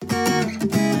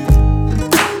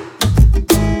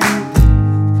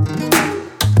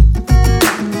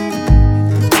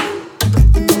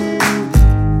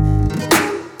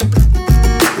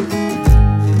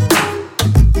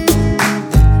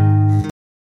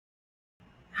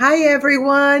Hi,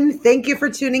 everyone. Thank you for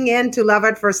tuning in to Love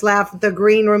at First Laugh, the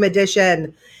Green Room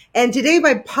edition. And today,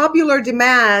 by popular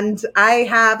demand, I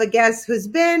have a guest who's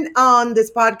been on this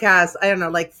podcast, I don't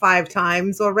know, like 5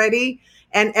 times already.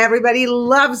 And everybody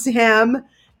loves him.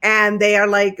 And they are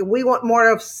like, we want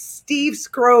more of Steve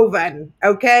Skrovan.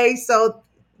 Okay. So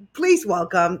please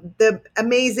welcome the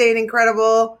amazing,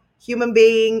 incredible human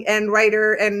being and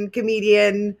writer and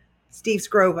comedian, Steve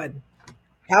Skrovan.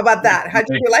 How about that? How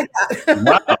do you like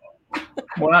Wow. that?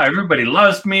 Wow. Everybody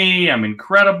loves me. I'm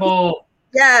incredible.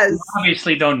 Yes. You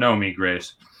obviously don't know me,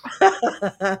 Grace.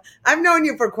 I've known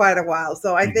you for quite a while,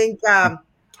 so I think I'm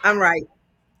right.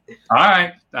 All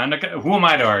right. Who am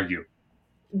I to argue?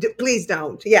 Please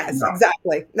don't. Yes, No.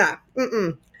 exactly. No.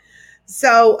 Mm-mm.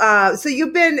 So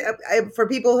you've been, for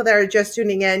people that are just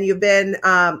tuning in, you've been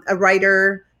a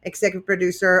writer, executive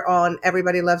producer on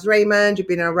Everybody Loves Raymond. You've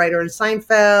been a writer in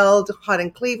Seinfeld, Hot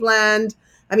in Cleveland.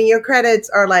 I mean, your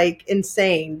credits are like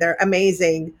insane. They're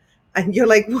amazing. And you're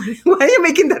like, why are you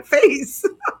making that face?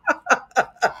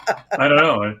 I don't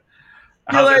know.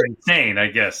 How You're they're like, insane, I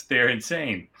guess. They're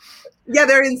insane. yeah,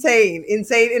 they're insane.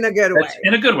 Insane in a good way.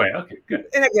 In a good way. Okay, good.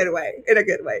 In a good way. In a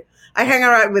good way. I hang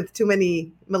around with too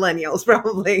many millennials,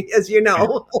 probably, as you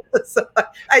know. So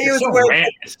I You're use so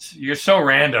words. You're so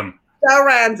random. So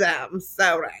random.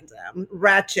 So random.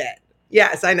 Ratchet.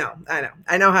 Yes, I know.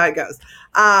 I know how it goes.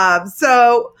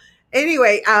 So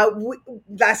anyway,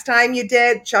 last time you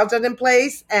did Sheltered in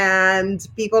Place, and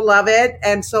people love it.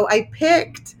 And so I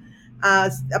picked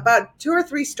about 2 or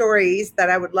 3 stories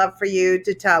that I would love for you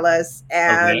to tell us.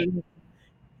 And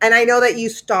I know that you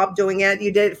stopped doing it.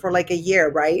 You did it for like a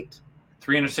year, right?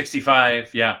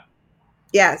 365. Yeah.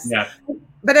 Yes. Yeah.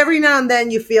 But every now and then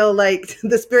you feel like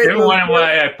the spirit Every moves. one in a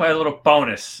while, I put a little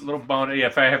bonus. Yeah,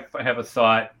 if I have a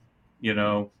thought,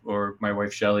 or my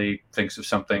wife Shelly thinks of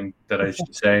something that I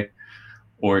should say,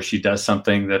 or she does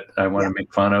something that I want to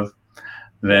make fun of,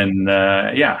 then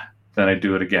then I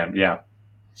do it again. Yeah.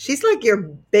 She's like your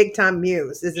big time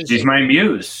muse, isn't she? She's my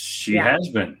muse. She has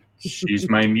been. She's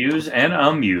my muse and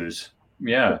a muse.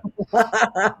 Yeah.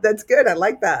 That's good. I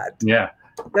like that. Yeah.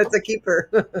 That's a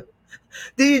keeper.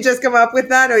 Did you just come up with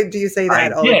that, or do you say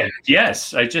that? I did.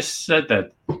 Yes. I just said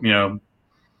that,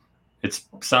 it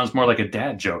sounds more like a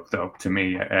dad joke, though, to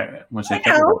me. Once I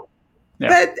think about it.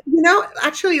 Yeah. But,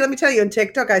 actually, let me tell you, on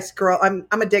TikTok, I'm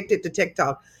addicted to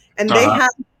TikTok. And they have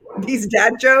these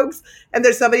dad jokes, and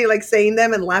there's somebody like saying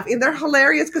them and laughing. And they're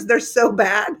hilarious because they're so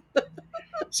bad.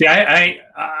 See,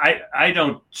 I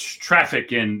don't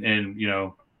traffic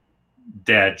in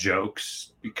dad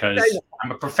jokes because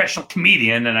I'm a professional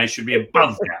comedian and I should be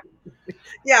above that.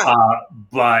 Yeah.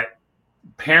 But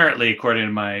apparently, according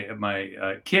to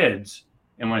my kids,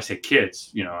 and when I say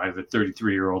kids, I have a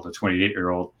 33-year-old, a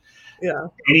 28-year-old. Yeah.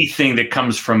 Anything that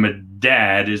comes from a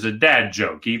dad is a dad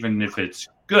joke, even if it's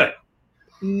good.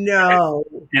 No.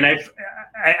 And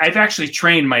I've actually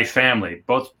trained my family,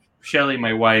 both Shelly,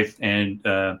 my wife, and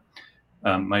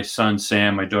my son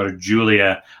Sam, my daughter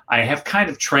Julia. I have kind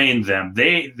of trained them.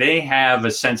 They have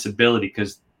a sensibility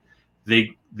because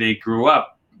they grew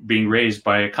up being raised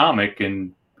by a comic,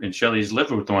 and Shelly's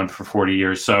lived with one for 40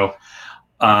 years. So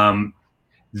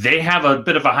they have a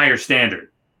bit of a higher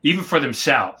standard, even for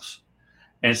themselves.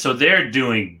 And so they're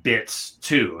doing bits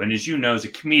too. And as you know, as a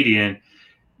comedian,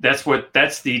 that's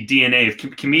the DNA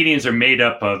of comedians are made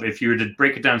up of. If you were to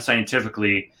break it down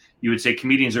scientifically, you would say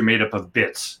comedians are made up of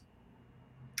bits.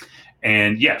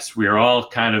 And yes, we are all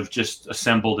kind of just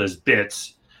assembled as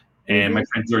bits. And my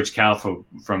friend George Calfa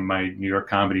from my New York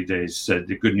comedy days said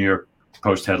the good New York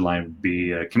Post headline would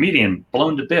be a comedian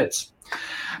blown to bits,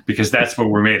 because that's what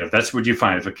we're made of. That's what you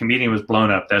find. If a comedian was blown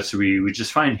up, we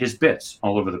just find his bits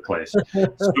all over the place.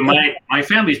 So my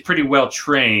family is pretty well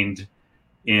trained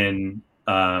in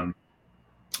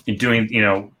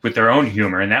doing, with their own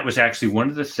humor. And that was actually one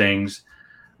of the things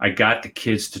I got the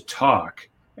kids to talk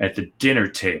at the dinner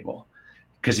table.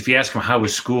 Because if you ask them how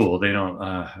was school, they don't,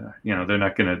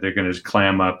 they're going to just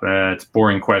clam up. It's a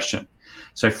boring question.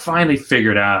 So I finally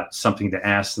figured out something to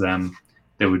ask them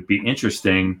that would be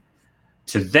interesting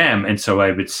to them. And so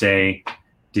I would say,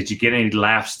 did you get any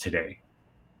laughs today?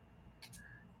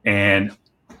 And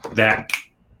that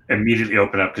immediately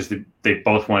opened up because they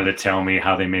both wanted to tell me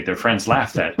how they made their friends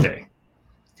laugh that day.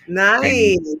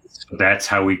 Nice. So that's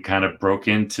how we kind of broke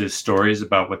into stories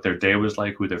about what their day was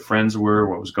like, who their friends were,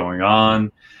 what was going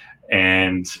on.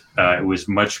 And it was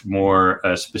much more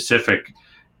specific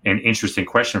and interesting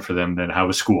question for them than how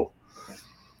was school.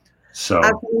 So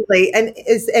absolutely. And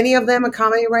is any of them a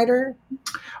comedy writer?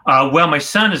 Well, my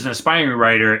son is an aspiring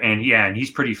writer, and he's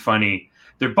pretty funny.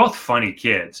 They're both funny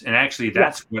kids. And actually,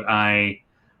 that's what I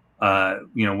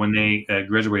when they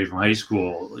graduated from high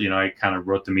school, I kind of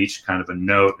wrote them each kind of a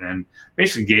note and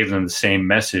basically gave them the same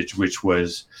message, which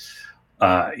was,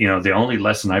 the only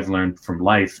lesson I've learned from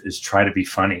life is try to be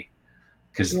funny,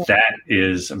 because that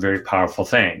is a very powerful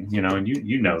thing, and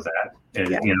you know that,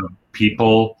 and,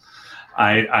 people,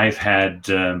 I've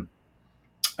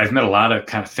met a lot of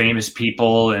kind of famous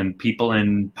people and people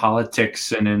in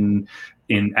politics and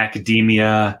in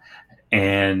academia,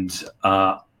 and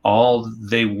all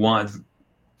they want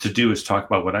to do is talk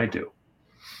about what I do,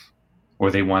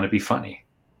 or they want to be funny.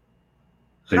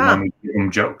 They want me to give them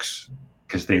jokes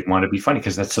because they want to be funny,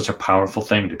 because that's such a powerful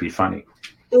thing to be funny.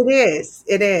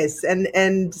 It is.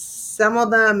 And some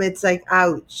of them, it's like,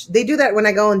 ouch. They do that when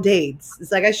I go on dates.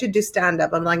 It's like, I should do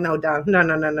stand-up. I'm like, no,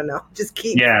 no. Just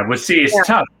keep. Yeah, well, see, it's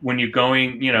tough when you're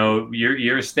going,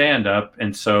 you're a stand-up,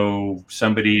 and so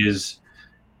somebody is,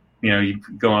 you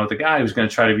go out with a guy who's going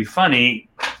to try to be funny.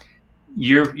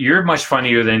 You're much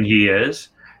funnier than he is,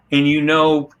 and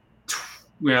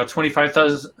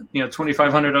 25,000,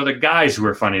 2,500 other guys who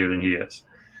are funnier than he is.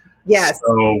 Yes.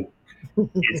 So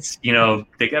it's,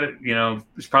 they got to,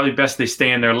 it's probably best they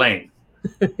stay in their lane.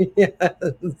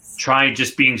 Yes. Try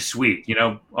just being sweet.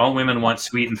 All women want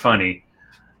sweet and funny.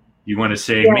 You want to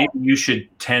say, maybe you should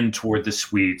tend toward the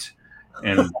sweet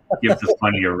and give the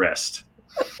funny a rest.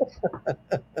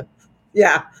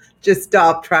 Yeah. Just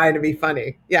stop trying to be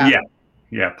funny. Yeah.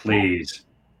 Yeah, please.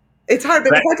 It's hard,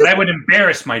 but I would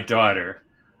embarrass my daughter.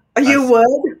 You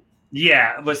would?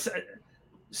 Yeah, but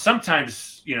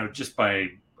sometimes, just by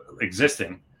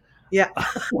existing. Yeah.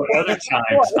 But other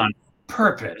times on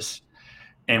purpose.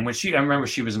 And when I remember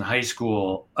she was in high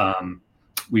school,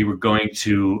 we were going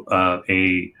to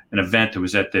an event that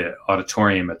was at the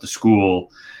auditorium at the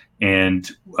school. And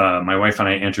my wife and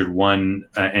I entered one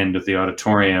end of the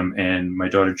auditorium, and my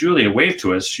daughter Julia waved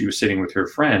to us. She was sitting with her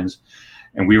friends,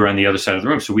 and we were on the other side of the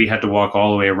room. So we had to walk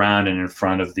all the way around and in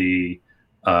front of the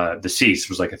seats. It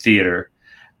was like a theater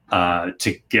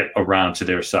to get around to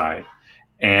their side.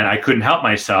 And I couldn't help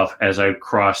myself. As I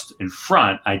crossed in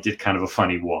front, I did kind of a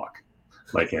funny walk,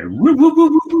 like a woo, woo,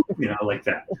 woo, woo, like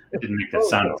that. I didn't make that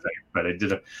sound effect, but I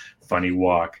did a funny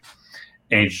walk.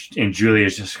 And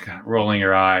Julia's just rolling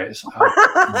her eyes.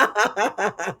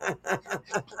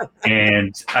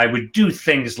 And I would do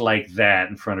things like that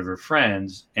in front of her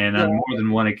friends. And on more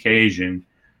than one occasion,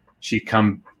 she'd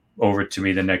come over to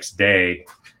me the next day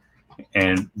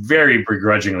and very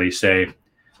begrudgingly say,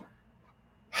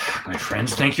 "My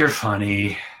friends think you're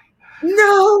funny."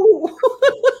 No.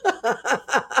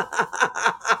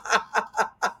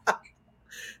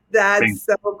 That's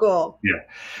so cool. Yeah.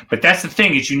 But that's the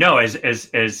thing is,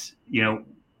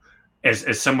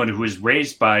 as someone who is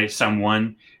raised by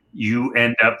someone, you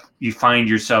find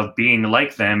yourself being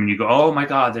like them, and you go, "Oh my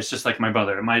God, that's just like my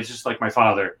brother. Am I just like my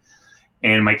father?"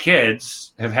 And my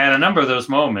kids have had a number of those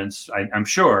moments, I'm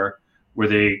sure, where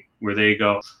they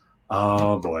go,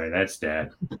 "Oh boy, that's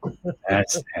Dad.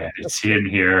 That's Dad. It's in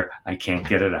here. I can't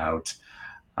get it out.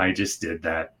 I just did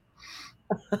that."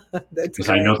 Because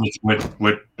I know that's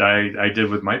what I did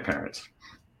with my parents.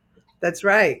 That's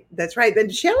right.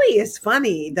 And Shelley is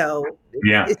funny, though.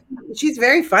 Yeah. She's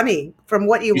very funny from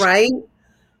what you write.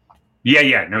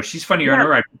 Yeah. No, she's funnier in her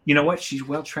right. You know what? She's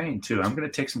well trained, too. I'm going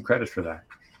to take some credit for that.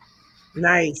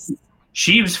 Nice.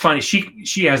 She was funny.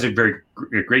 She has a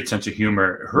great sense of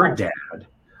humor. Her dad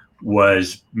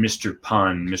was Mr.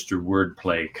 Pun, Mr.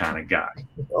 Wordplay kind of guy.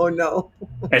 Oh no.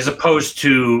 As opposed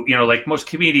to, like most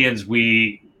comedians,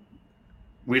 we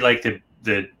like the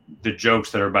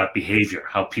jokes that are about behavior,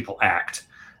 how people act,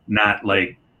 not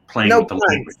like playing with the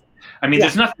language. I mean,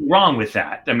 there's nothing wrong with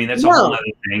that. I mean, that's a whole other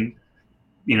thing,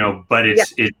 but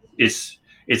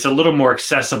it's a little more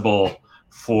accessible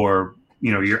for,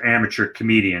 your amateur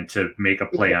comedian to make a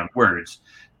play on words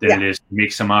than it is to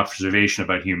make some observation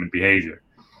about human behavior.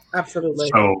 Absolutely.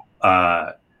 So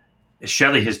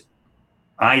Shelley has,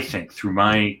 I think, through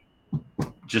my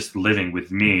just living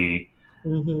with me,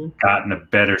 gotten a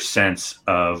better sense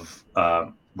of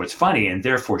what's funny, and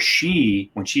therefore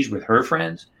when she's with her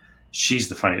friends, she's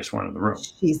the funniest one in the room.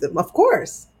 Of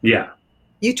course. Yeah.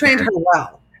 You trained her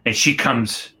well. And she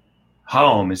comes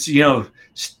home and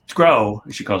Scro,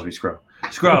 she calls me Scro.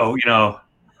 Scro,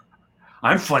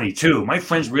 I'm funny too. My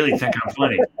friends really think I'm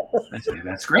funny. I say,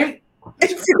 that's great. And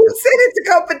she said it's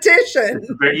a competition.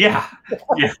 Yeah.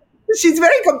 She's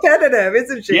very competitive,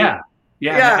 isn't she? Yeah.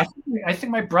 I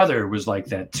think my brother was like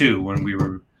that too when we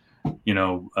were,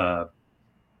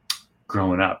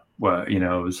 growing up. Well, it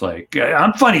was like,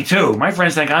 I'm funny too. My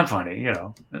friends think I'm funny.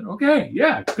 Okay,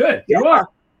 yeah, good. You are.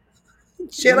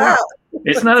 Chill No, out.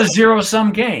 it's not a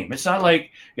zero-sum game. It's not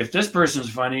like if this person's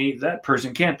funny, that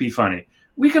person can't be funny.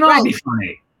 We can all be Right.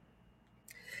 funny.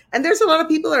 And there's a lot of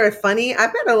people that are funny.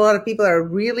 I've met a lot of people that are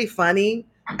really funny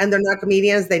and they're not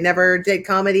comedians. They never did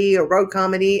comedy or wrote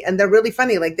comedy and they're really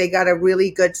funny. Like they got a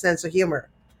really good sense of humor.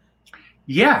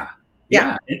 Yeah,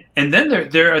 Yeah. yeah. And then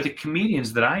there are the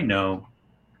comedians that I know.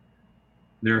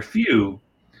 There are a few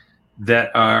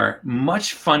that are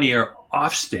much funnier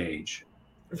off stage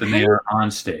than they Right? are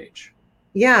on stage.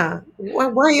 Yeah.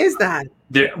 Why is that?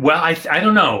 Well, I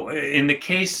don't know. In the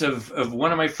case of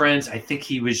one of my friends, I think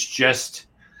he was just.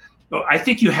 I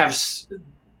think you have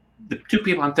the two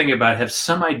people I'm thinking about have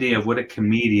some idea of what a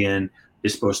comedian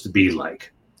is supposed to be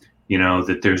like. You know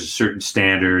that there's a certain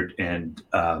standard, and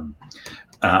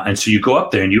so you go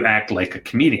up there and you act like a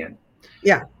comedian.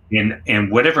 Yeah.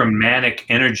 And whatever manic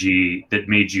energy that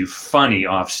made you funny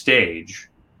off stage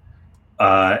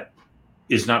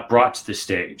is not brought to the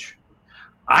stage.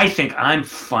 I think I'm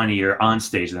funnier on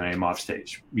stage than I am off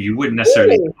stage. You wouldn't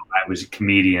necessarily know I was a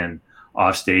comedian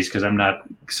off stage because I'm not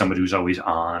somebody who's always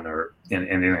on or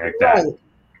anything like that.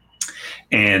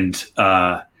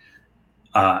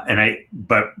 Right.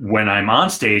 But when I'm on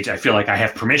stage, I feel like I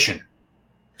have permission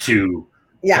to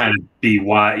kind of be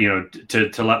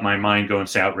to let my mind go and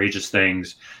say outrageous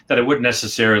things that I wouldn't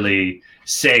necessarily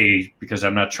say because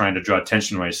I'm not trying to draw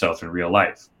attention to myself in real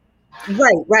life.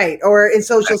 Right. Or in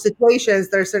social situations,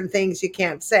 there are certain things you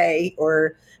can't say,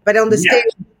 but on the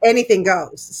stage, anything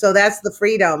goes. So that's the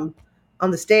freedom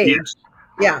on the stage. Yes.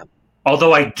 Yeah.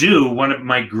 Although one of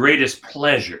my greatest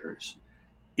pleasures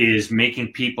is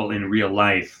making people in real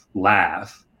life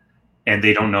laugh, and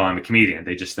they don't know I'm a comedian.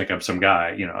 They just think I'm some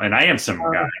guy, and I am some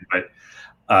guy.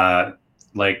 But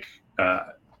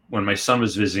when my son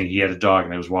was visiting, he had a dog,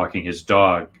 and I was walking his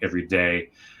dog every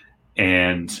day.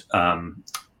 And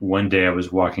one day I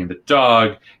was walking the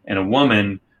dog, and a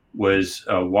woman was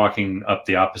walking up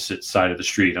the opposite side of the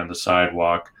street on the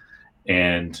sidewalk,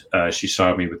 and she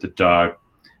saw me with the dog,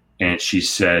 and she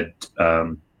said,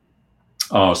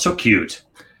 "Oh, so cute."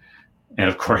 And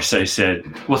of course I said,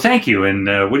 "Well, thank you. And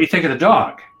what do you think of the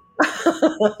dog?"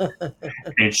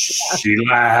 And she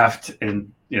laughed,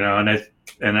 and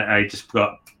I just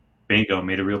thought, bingo,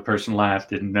 made a real person laugh.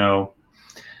 Didn't know.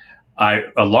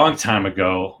 A long time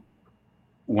ago,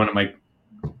 one of my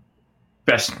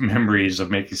best memories of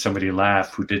making somebody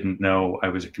laugh who didn't know I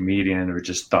was a comedian or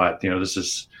just thought, this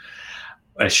is.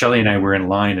 Shelley and I were in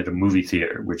line at a movie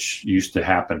theater, which used to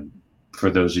happen.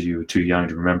 For those of you too young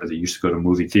to remember, they used to go to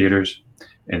movie theaters,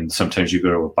 and sometimes you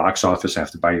go to a box office and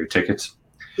have to buy your tickets.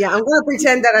 Yeah, I'm going to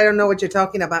pretend that I don't know what you're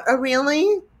talking about. Oh,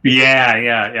 really?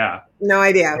 Yeah. No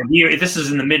idea. This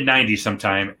is in the mid '90s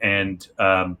sometime, and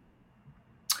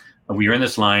we were in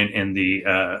this line, and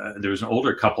there was an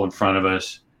older couple in front of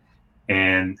us,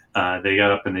 and they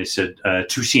got up and they said,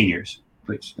 2 seniors,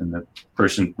 please. And the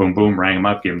person, boom, boom, rang them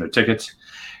up, gave them their tickets.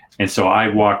 And so I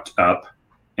walked up,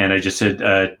 and I just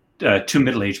said, 2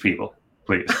 middle-aged people,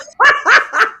 please.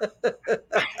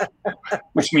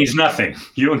 Which means nothing.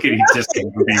 You don't get any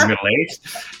discount for being middle-aged.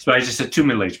 So I just said 2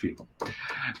 middle-aged people.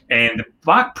 And the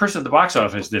person at the box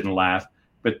office didn't laugh,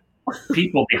 but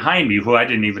people behind me who I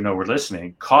didn't even know were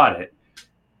listening caught it,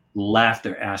 laughed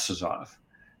their asses off.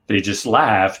 They just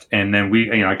laughed. And then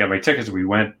I got my tickets. We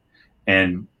went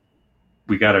and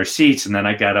we got our seats. And then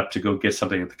I got up to go get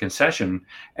something at the concession.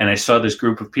 And I saw this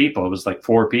group of people. It was like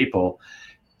 4 people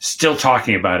still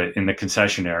talking about it in the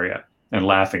concession area and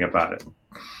laughing about it.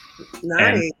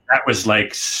 Nice. And that was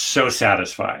like so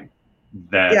satisfying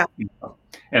that,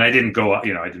 and I didn't go, I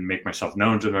didn't make myself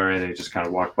known to them or anything. They just kind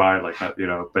of walked by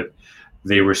but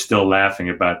they were still laughing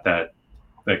about that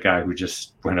guy who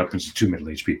just went up and said 2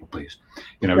 middle-aged people, please.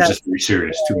 It was just very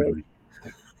serious, 2 middle-aged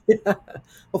people. Yeah.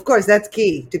 Of course, that's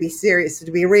key, to be serious,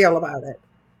 to be real about it.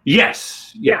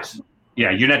 Yes. Yeah,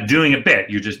 you're not doing a bit.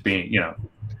 You're just being,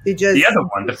 the other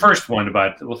one, the first one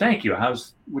about, well, thank you.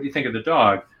 What do you think of the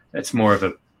dog? That's more of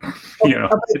a,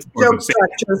 it's more joke of a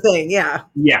structure thing. Yeah.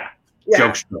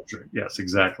 Joke structure. Yes,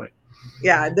 exactly.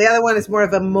 Yeah. The other one is more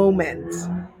of a moment.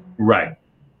 Right.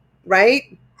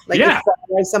 Like you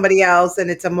somebody else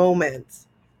and it's a moment.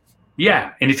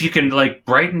 Yeah. And if you can like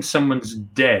brighten someone's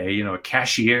day, a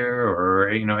cashier or,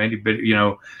 anybody,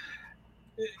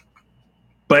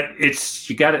 but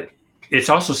it's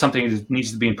also something that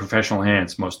needs to be in professional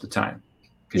hands most of the time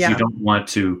because you don't want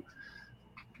to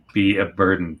be a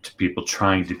burden to people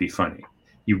trying to be funny.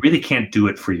 You really can't do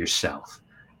it for yourself.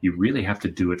 You really have to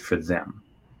do it for them.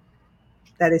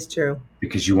 That is true.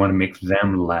 Because you want to make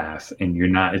them laugh, and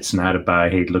it's not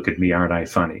about, hey, look at me, aren't I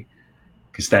funny?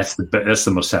 Because that's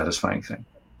the most satisfying thing.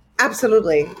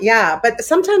 Absolutely. Yeah. But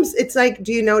sometimes it's like,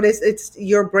 do you notice it's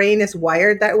your brain is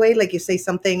wired that way? Like you say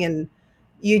something and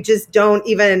you just don't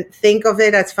even think of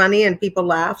it as funny and people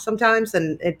laugh sometimes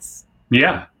and it's,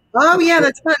 Yeah. oh yeah,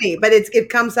 that's funny. But it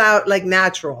comes out like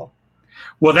natural.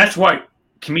 Well, that's why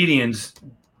comedians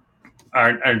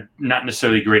are not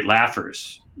necessarily great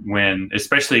laughers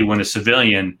especially when a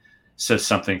civilian says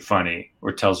something funny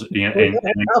or tells,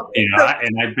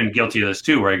 and I've been guilty of this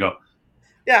too, where I go,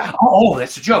 Yeah. oh,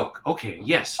 that's a joke. Okay.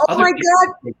 Yes. Oh Other my people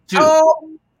God. too.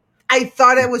 Oh, I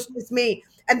thought it was just me.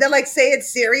 And they're like, say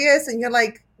it's serious. And you're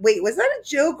like, wait, was that a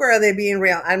joke or are they being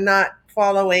real? I'm not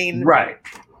following. Right.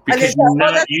 Because they're you're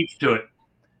like, not used to it.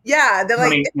 yeah. They're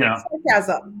like,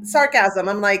 sarcasm.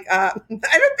 I'm like, I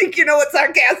don't think you know what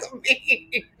sarcasm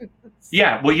means.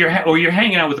 Yeah. Well, you're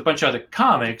hanging out with a bunch of other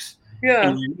comics. Yeah.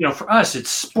 And, for us, it's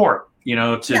sport,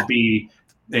 to be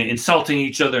insulting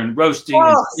each other and roasting.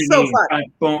 Oh, and so fun.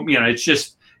 Boom. It's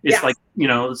just, it's like,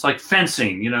 it's like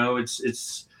fencing,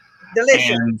 it's delicious.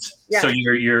 And so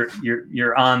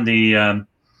you're on the,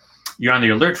 you're on the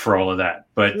alert for all of that.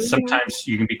 But sometimes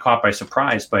you can be caught by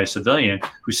surprise by a civilian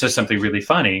who says something really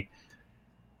funny.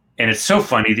 And it's so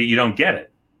funny that you don't get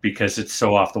it because it's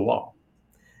so off the wall.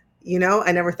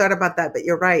 I never thought about that, but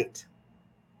you're right.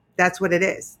 That's what it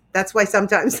is. That's why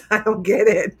sometimes I don't get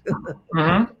it.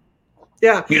 Mm-hmm.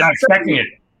 Yeah. You're not expecting it.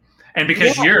 And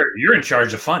because you're in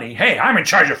charge of funny. Hey, I'm in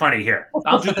charge of funny here.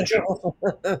 I'll do the joke.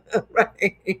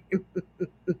 Right.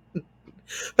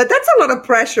 But that's a lot of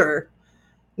pressure.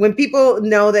 When people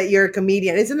know that you're a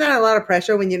comedian, isn't that a lot of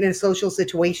pressure when you're in a social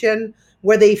situation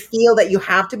where they feel that you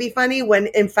have to be funny when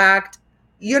in fact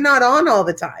you're not on all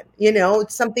the time?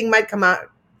 Something might come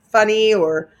out funny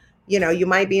or, you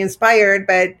might be inspired,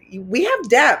 but we have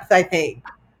depth, I think.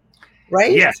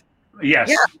 Right? Yes. Yeah.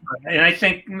 And I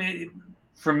think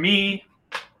for me,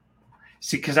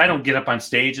 because I don't get up on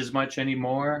stage as much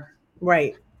anymore.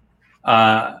 Right.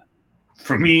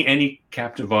 For me, any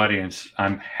captive audience,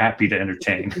 I'm happy to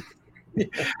entertain.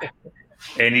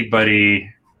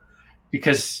 Anybody,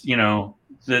 because,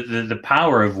 the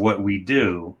power of what we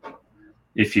do,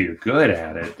 if you're good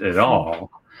at it at all,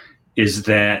 is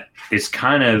that it's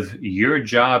kind of your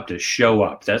job to show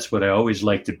up. That's what I always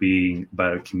like to be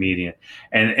about a comedian.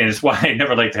 And it's why I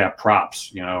never like to have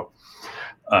props,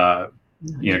 guy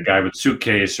with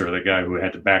suitcase or the guy who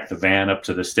had to back the van up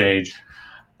to the stage.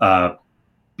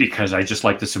 Because I just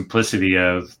like the simplicity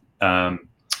of,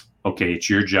 okay, it's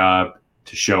your job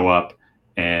to show up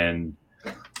and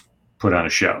put on a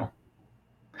show.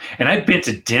 And I've been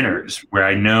to dinners where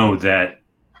I know that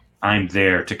I'm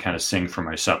there to kind of sing for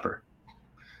my supper.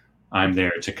 I'm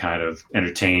there to kind of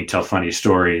entertain, tell funny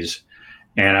stories.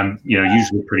 And I'm,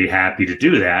 usually pretty happy to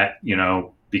do that,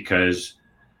 because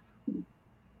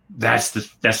that's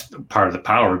part of the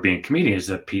power of being a comedian is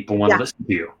that people want to listen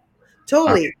to you.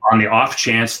 Totally. On the off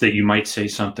chance that you might say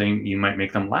something, you might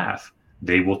make them laugh.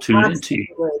 They will tune into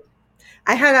you.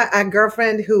 I had a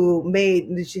girlfriend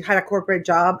she had a corporate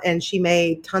job and she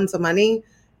made tons of money.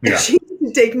 Yeah. She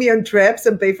would take me on trips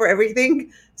and pay for everything.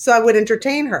 So I would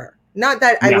entertain her. Not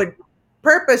that I would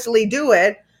purposely do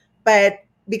it, but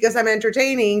because I'm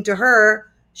entertaining to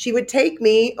her, she would take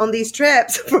me on these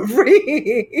trips for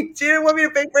free. She didn't want me to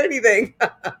pay for anything.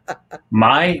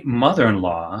 My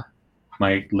mother-in-law,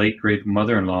 my late great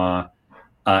mother-in-law,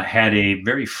 had a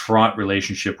very fraught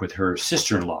relationship with her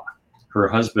sister-in-law. Her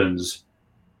husband's,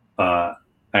 her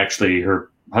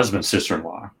husband's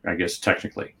sister-in-law, I guess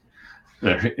technically,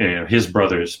 his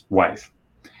brother's wife,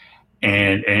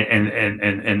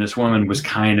 and this woman was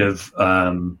kind of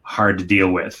hard to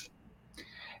deal with.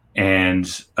 And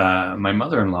my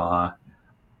mother-in-law,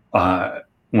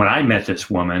 when I met this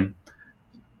woman,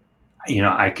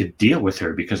 I could deal with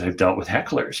her because I've dealt with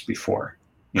hecklers before,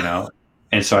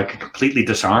 and so I could completely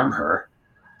disarm her.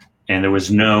 And there was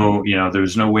no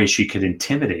way she could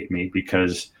intimidate me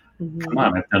because, come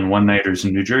on, I've done one-nighters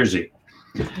in New Jersey.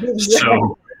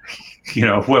 So,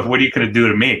 what are you going to do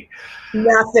to me?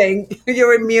 Nothing.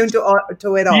 You're immune to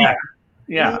it all.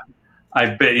 Yeah.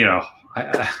 I've been,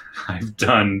 I've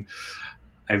done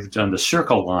the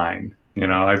circle line.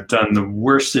 I've done the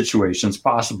worst situations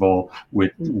possible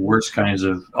with worst kinds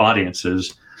of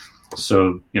audiences.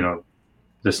 So,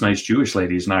 this nice Jewish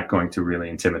lady is not going to really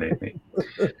intimidate me.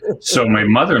 So my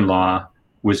mother-in-law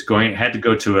had to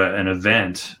go to an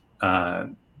event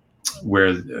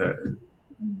where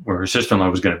her sister-in-law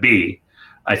was going to be.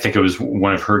 I think it was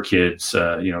one of her kids,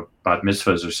 bat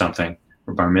mitzvahs or something,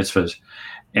 or bar mitzvahs.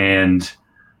 And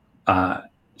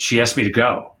she asked me to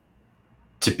go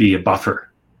to be a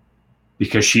buffer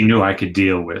because she knew I could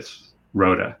deal with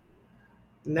Rhoda.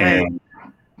 Nice. And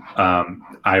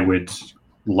I would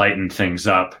lighten things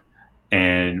up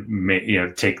and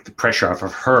take the pressure off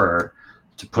of her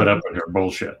to put up with her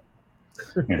bullshit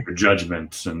and her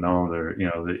judgments and all their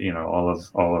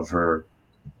all of her.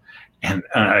 And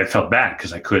I felt bad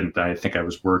because I couldn't. I think I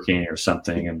was working or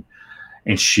something,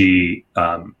 and she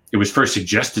it was first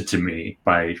suggested to me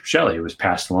by Shelley. It was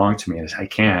passed along to me, and I said, I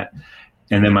can't.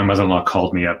 And then my mother-in-law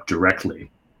called me up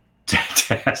directly to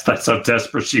ask. That's how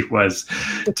desperate she was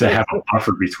to have a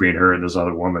buffer between her and this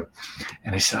other woman.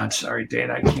 And I said, I'm sorry,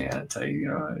 Dana, I can't.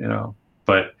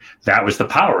 But that was the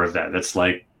power of that. That's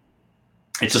like,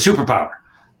 it's a superpower.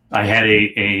 I had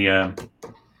a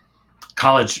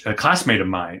college classmate of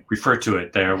mine refer to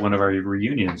it there, one of our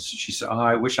reunions. She said,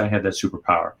 I wish I had that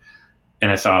superpower.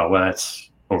 And I thought, well, that's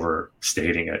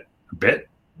overstating it a bit.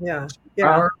 Yeah.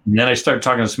 And then I started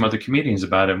talking to some other comedians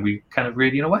about it, and we kind of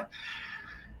agreed, you know what?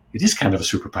 It is kind of a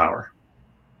superpower.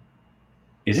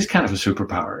 It is kind of a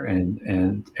superpower,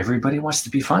 and everybody wants to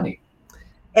be funny.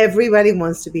 Everybody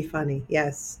wants to be funny,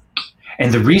 yes.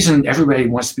 And the reason everybody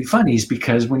wants to be funny is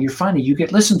because when you're funny, you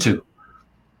get listened to.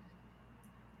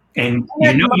 And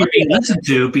you're being listened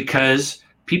to because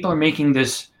people are making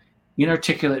this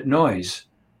inarticulate noise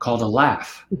called a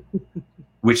laugh,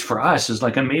 which for us is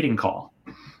like a mating call.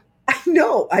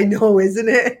 I know, isn't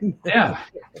it? Yeah.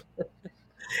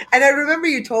 And I remember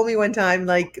you told me one time,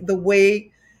 like, the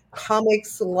way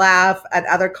comics laugh at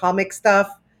other comic stuff.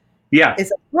 Yeah.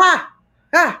 It's like,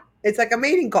 it's like a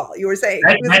mating call, you were saying.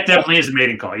 That definitely is a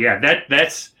mating call. Yeah.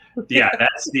 That's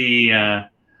the,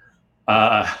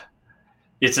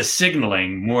 it's a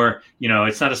signaling more,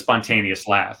 it's not a spontaneous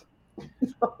laugh.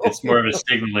 No. It's more of a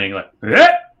signaling like,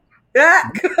 yeah.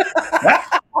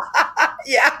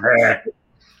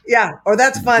 Yeah. Or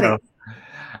that's funny.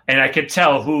 And I could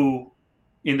tell who,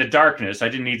 in the darkness, I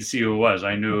didn't need to see who it was.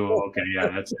 I knew, okay, yeah,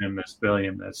 that's him, that's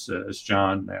William, that's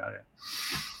John. Yeah.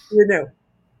 You knew.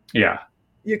 Yeah.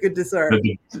 You could discern.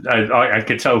 I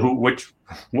could tell what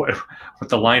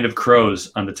the line of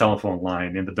crows on the telephone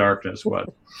line in the darkness was.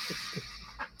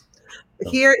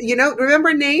 Here,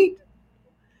 remember Nate?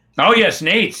 Oh, yes,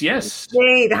 Nate. Yes.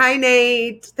 Nate. Hi,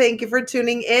 Nate. Thank you for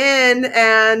tuning in.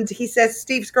 And he says,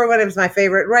 Steve Skirvin is my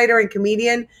favorite writer and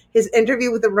comedian. His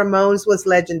interview with the Ramones was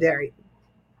legendary.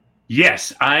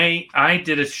 Yes, I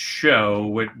did a show.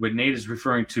 What Nate is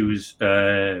referring to is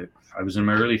I was in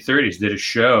my early 30s, did a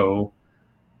show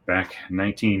back in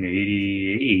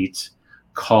 1988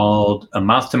 called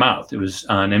Mouth to Mouth. It was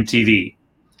on MTV.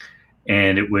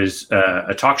 And it was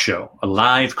a talk show, a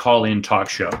live call-in talk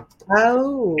show.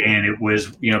 Oh. And it was,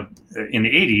 in the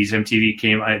 80s, MTV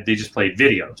came, they just played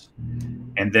videos.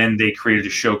 And then they created a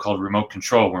show called Remote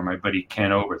Control, where my buddy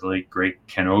Ken Ober, the late, great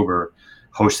Ken Ober,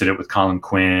 hosted it with Colin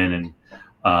Quinn. And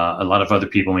a lot of other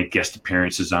people made guest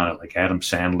appearances on it, like Adam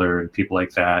Sandler and people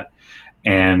like that.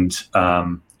 And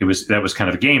that was kind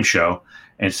of a game show.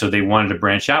 And so they wanted to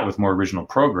branch out with more original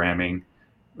programming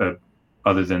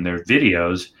other than their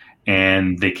videos.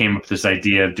 And they came up with this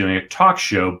idea of doing a talk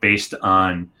show based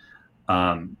on,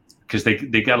 because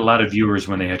they got a lot of viewers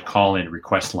when they had call-in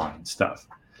request line stuff.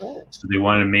 Oh. So they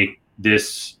wanted to make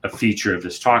this a feature of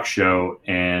this talk show,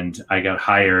 and I got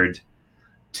hired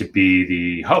to be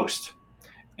the host.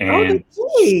 And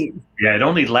yeah, it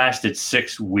only lasted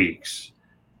 6 weeks,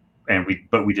 and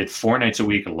we did 4 nights a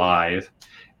week live,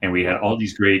 and we had all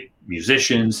these great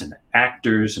musicians and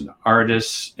actors and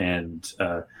artists and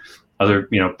other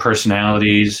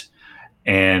personalities,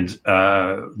 and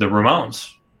the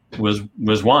Ramones was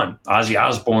one. Ozzy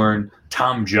Osbourne,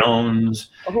 Tom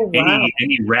Jones,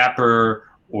 any rapper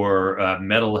or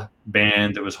metal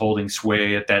band that was holding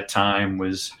sway at that time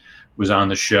was on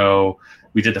the show.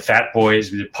 We did the Fat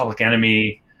Boys, we did Public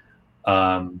Enemy,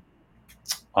 all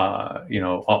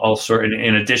sort.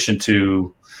 In addition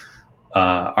to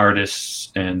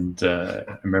artists, and I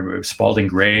remember Spalding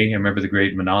Gray. I remember the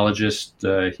great monologist.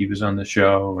 He was on the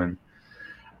show, and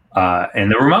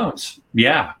the Ramones.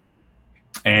 Yeah,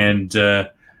 and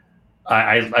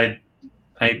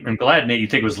I'm glad, Nate, you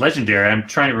think it was legendary. I'm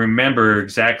trying to remember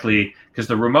exactly, because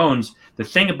the Ramones. The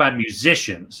thing about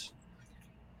musicians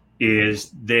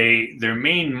is their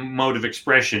main mode of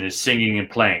expression is singing and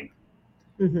playing.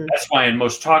 Mm-hmm. That's why in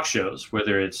most talk shows,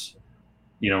 whether it's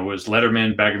it was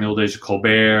Letterman back in the old days of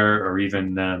Colbert, or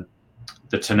even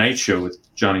the Tonight Show with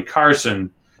Johnny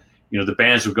Carson, the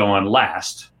bands would go on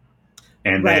last.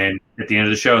 And then at the end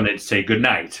of the show, they'd say good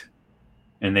night,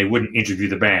 and they wouldn't interview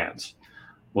the bands.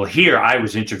 Well, here I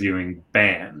was interviewing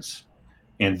bands,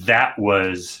 and that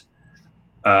was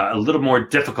a little more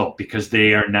difficult because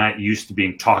they are not used to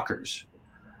being talkers.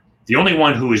 The only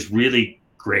one who was really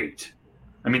great,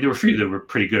 I mean, there were a few that were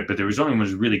pretty good, but there was only one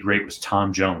who was really great was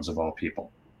Tom Jones, of all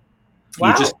people. He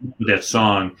Wow. just did that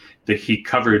song that he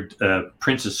covered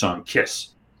Prince's song "Kiss."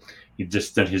 He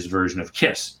just did his version of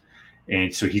 "Kiss,"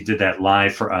 and so he did that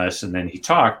live for us, and then he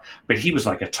talked. But he was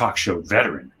like a talk show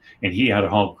veteran, and he had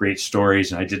all great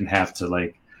stories, and I didn't have to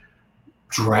like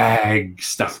drag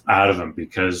stuff out of him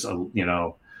because a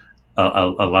lot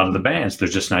of the bands, they're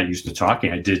just not used to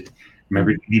talking. I did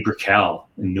remember Edie Brickell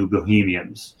and New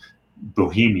Bohemians.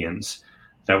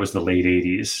 That was the late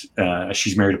 80s.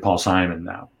 She's married to Paul Simon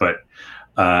now, but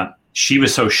she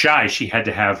was so shy, she had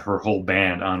to have her whole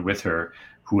band on with her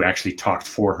who actually talked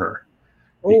for her.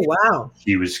 Oh, wow.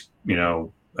 She was,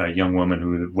 a young woman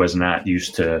who was not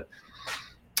used to,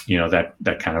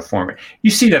 that kind of format.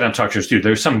 You see that on talk shows too.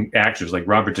 There's some actors like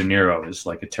Robert De Niro is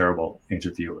like a terrible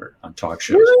interviewer on talk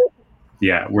shows. Really?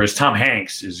 Yeah. Whereas Tom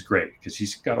Hanks is great because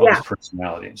he's got all this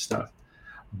personality and stuff.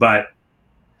 But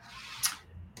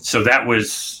so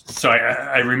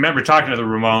I remember talking to the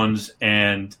Ramones,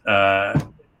 and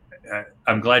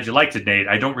I'm glad you liked it, Nate.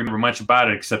 I don't remember much about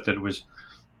it except that it was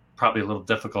probably a little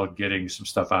difficult getting some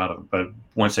stuff out of them. But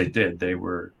once I did, they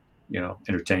were,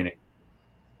 entertaining.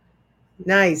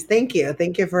 Nice. Thank you.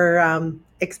 Thank you for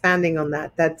expanding on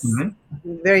that. That's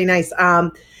very nice.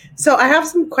 So I have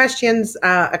some questions,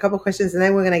 a couple questions, and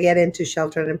then we're going to get into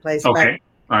Sheltered in Place. Okay.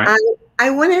 All right. I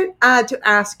wanted to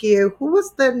ask you, who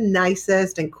was the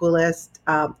nicest and coolest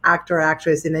actor or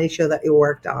actress in any show that you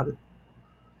worked on?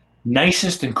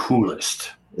 Nicest and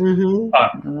coolest?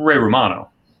 Mm-hmm. Ray Romano.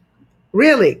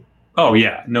 Really? Oh,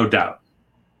 yeah. No doubt.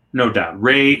 No doubt.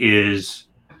 Ray is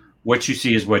what you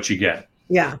see is what you get.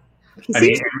 Yeah. I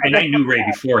mean, and I knew Ray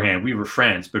beforehand. We were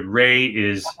friends, but Ray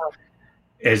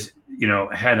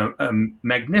had a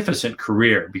magnificent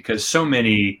career because so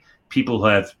many people who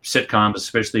have sitcoms,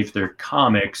 especially if they're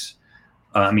comics.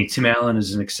 I mean, Tim Allen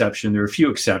is an exception. There are a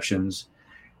few exceptions.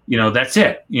 That's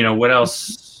it. What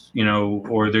else?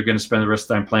 Or they're going to spend the rest of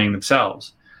the time playing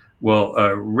themselves. Well,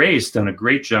 Ray's done a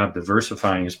great job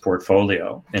diversifying his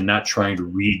portfolio and not trying to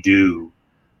redo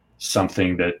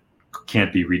something that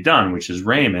can't be redone, which is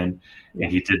Raymond.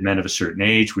 And he did Men of a Certain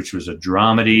Age, which was a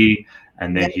dramedy.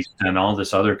 And then he's done all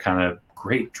this other kind of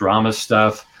great drama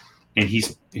stuff. And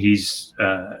he's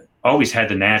always had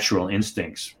the natural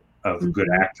instincts of a good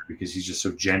actor because he's just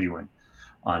so genuine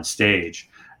on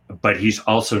stage. But he's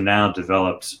also now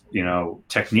developed,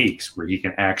 techniques where he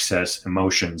can access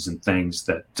emotions and things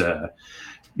that,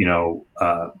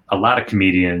 a lot of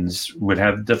comedians would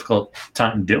have a difficult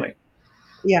time doing.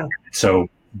 Yeah. So,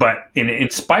 but in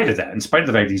spite of that, in spite of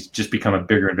the fact he's just become a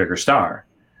bigger and bigger star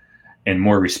and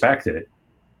more respected,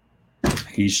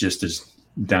 he's just as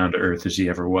down to earth as he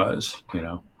ever was,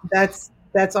 That's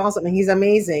awesome. And he's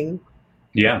amazing.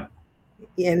 Yeah.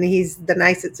 And he's the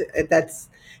nicest.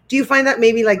 Do you find that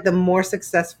maybe like the more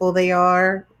successful they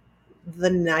are, the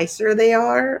nicer they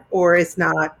are, or it's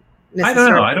not necessarily? I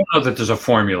don't know. I don't know that there's a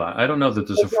formula.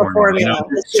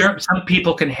 Some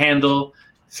people can handle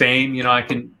fame. I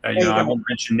won't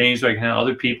mention names, but I can handle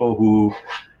other people who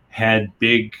had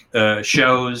big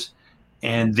shows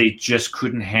and they just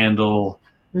couldn't handle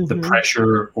the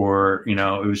pressure, or,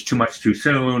 it was too much too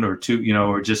soon, or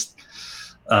or just,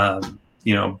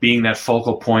 being that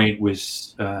focal point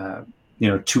was,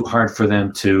 too hard for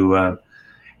them to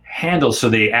handle. So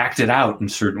they acted out in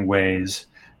certain ways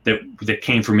that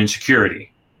came from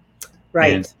insecurity.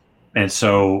 Right. And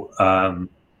so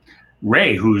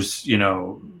Ray, who's,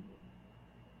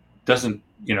 doesn't,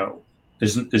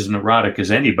 isn't as neurotic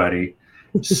as anybody,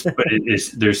 but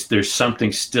there's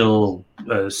something still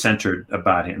centered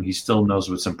about him. He still knows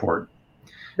what's important.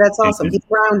 That's awesome. He's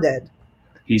grounded.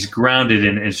 He's grounded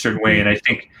in a certain way. And I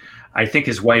think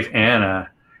his wife, Anna,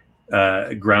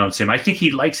 grounds him. I think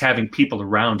he likes having people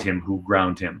around him who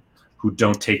ground him, who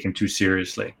don't take him too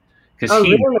seriously.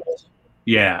 Really?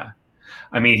 Yeah.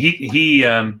 I mean, he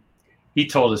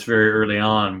told us very early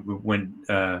on when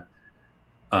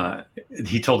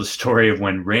he told a story of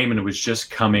when Raymond was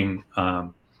just coming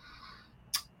on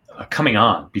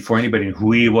before anybody knew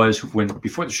who he was,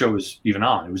 before the show was even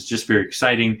on. It was just very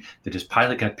exciting that his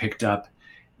pilot got picked up,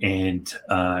 and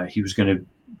he was going to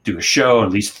do a show,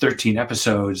 at least 13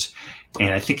 episodes.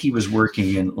 And I think he was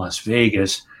working in Las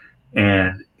Vegas,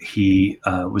 and he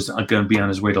was going to be on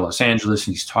his way to Los Angeles,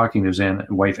 and he's talking to his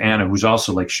wife, Anna, who's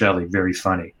also like Shelley, very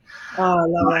funny. Oh, I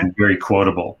love that. And very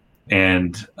quotable.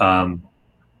 And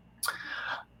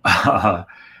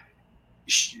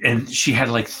she had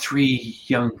like 3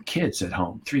 young kids at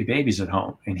home, 3 babies at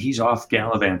home, and he's off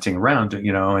gallivanting around,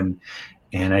 and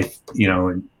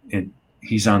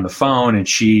he's on the phone, and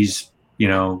she's,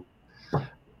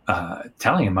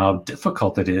 telling him how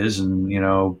difficult it is. And,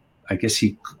 I guess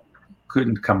he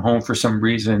couldn't come home for some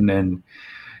reason. And,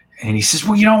 And he says,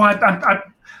 well, you know what?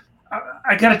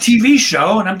 I got a TV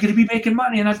show and I'm going to be making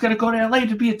money and I've got to go to LA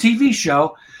to be a TV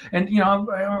show. And, you know,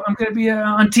 I'm going to be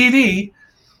on TV.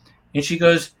 And she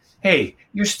goes, hey,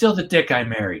 you're still the dick I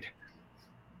married.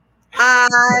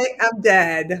 I am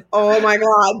dead. Oh my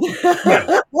God.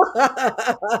 Yeah.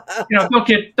 You know,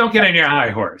 don't get on your high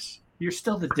horse. You're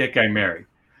still the dick I married.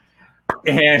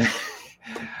 And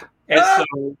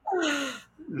so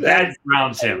that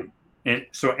grounds him. And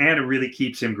so Anna really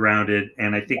keeps him grounded.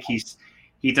 And I think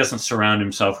he doesn't surround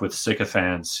himself with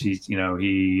sycophants. He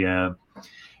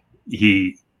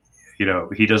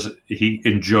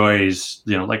enjoys,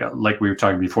 you know, like we were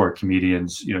talking before,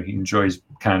 comedians, you know, he enjoys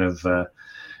kind of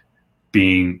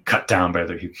being cut down by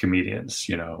other comedians,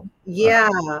 you know. Yeah.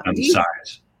 On the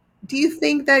sides. Do you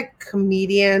think that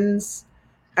comedians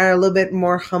are a little bit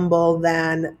more humble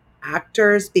than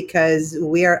actors because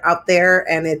we are out there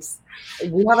and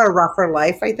we have a rougher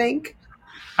life, I think?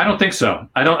 I don't think so.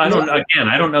 I don't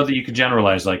know that you can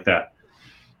generalize like that,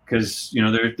 because, you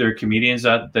know, there are comedians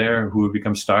out there who have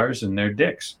become stars and they're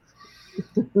dicks,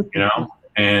 you know,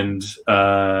 and,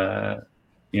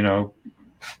 you know,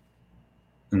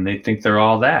 and they think they're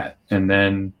all that. And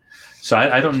then, so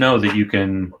I don't know that you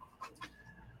can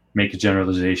make a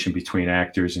generalization between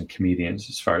actors and comedians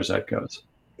as far as that goes.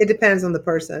 It depends on the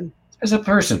person. As a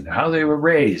person, how they were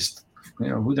raised, you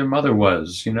know, who their mother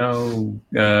was, you know,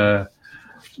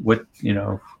 what, you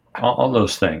know, all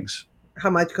those things. How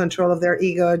much control of their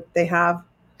ego they have.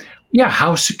 Yeah,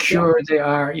 how secure they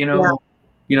are, you know,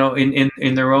 you know,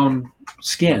 in their own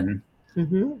skin.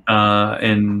 Mm-hmm.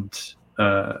 And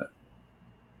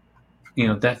you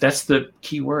know, that's the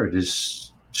key word,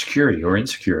 is security or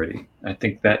insecurity. I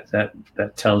think that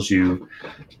tells you,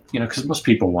 you know, because most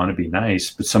people want to be nice,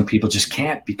 but some people just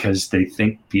can't because they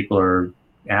think people are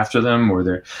after them, or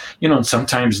they're, you know, and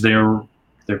sometimes their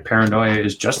paranoia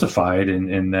is justified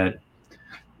in that,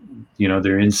 you know,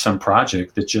 they're in some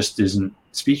project that just isn't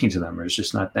speaking to them, or it's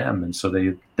just not them, and so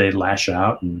they lash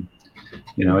out, and,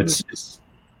 you know, it's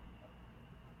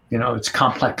you know, it's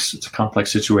complex. It's a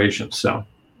complex situation. So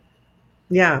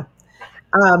yeah.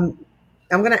 I'm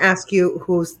going to ask you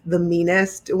who's the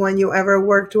meanest one you ever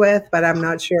worked with, but I'm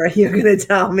not sure you're going to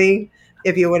tell me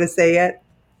if you want to say it.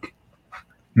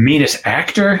 Meanest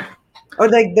actor? Or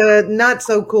like the not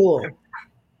so cool.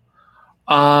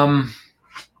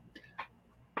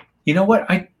 You know what?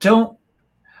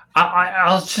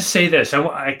 I'll just say this.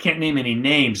 I can't name any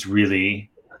names, really.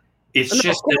 It's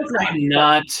just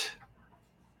that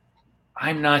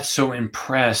I'm not so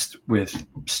impressed with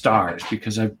stars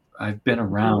because I've been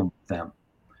around them.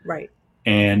 Right.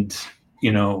 And,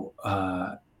 you know,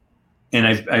 and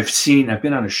I've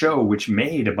been on a show which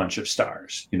made a bunch of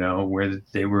stars, you know, where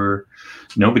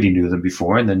nobody knew them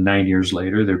before. And then 9 years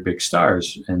later, they're big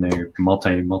stars and they're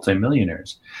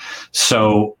multi-millionaires.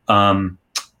 So,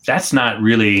 that's not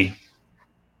really,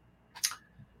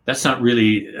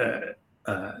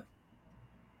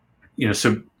 you know,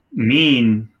 so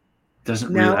mean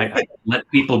doesn't really, I let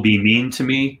people be mean to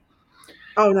me.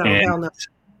 Oh no, hell no.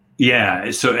 Yeah.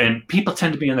 So, and people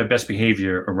tend to be on their best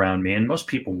behavior around me, and most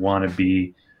people want to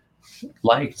be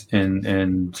liked and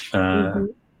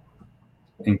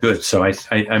good. So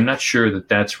I'm not sure that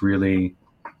that's really.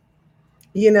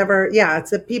 You never,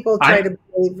 it's that people try to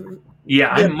believe. Yeah,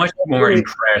 I'm much more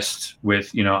impressed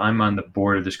with, you know, I'm on the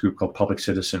board of this group called Public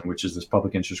Citizen, which is this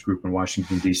public interest group in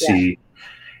Washington, D.C. Yeah.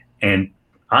 And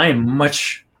I am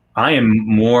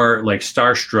more like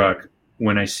starstruck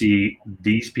when I see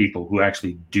these people who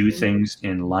actually do things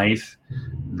in life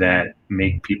that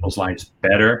make people's lives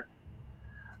better.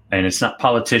 And it's not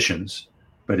politicians,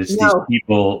 but it's these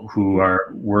people who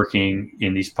are working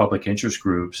in these public interest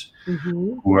groups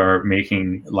who are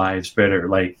making lives better.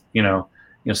 Like, you know,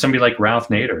 somebody like Ralph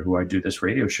Nader, who I do this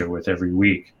radio show with every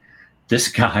week. This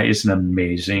guy is an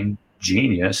amazing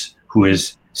genius who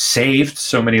has saved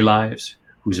so many lives,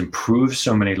 who's improved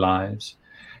so many lives.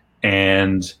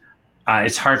 And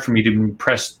it's hard for me to be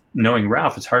impressed, knowing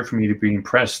Ralph, it's hard for me to be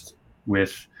impressed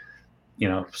with, you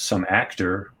know, some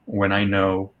actor when I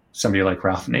know somebody like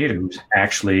Ralph Nader, who's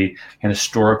actually an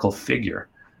historical figure,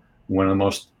 one of the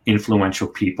most influential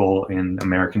people in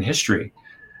American history.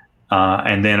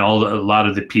 And then a lot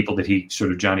of the people that he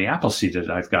sort of Johnny Appleseeded,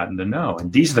 I've gotten to know.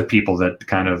 And these are the people that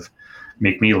kind of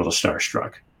make me a little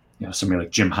starstruck. You know, somebody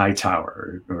like Jim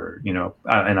Hightower or you know,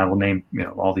 and I will name, you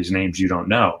know, all these names you don't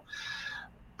know.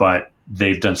 But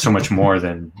they've done so much more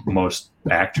than most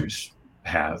actors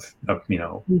have, you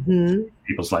know,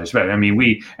 people's lives better. I mean,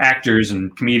 we actors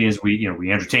and comedians, we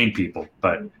entertain people,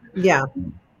 but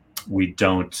we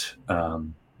don't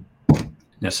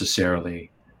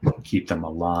necessarily keep them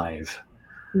alive.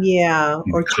 Yeah.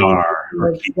 in Or a change car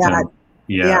or keep that. them,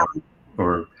 yeah, Yeah.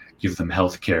 or give them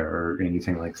health care or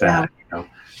anything like Yeah. that.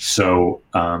 So,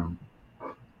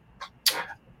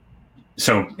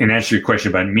 so in answer to your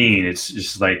question about mean, it's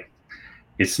just like,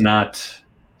 it's not,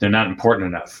 they're not important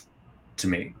enough to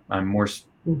me. I'm more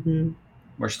Hmm.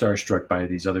 starstruck by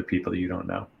these other people that you don't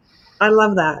know. I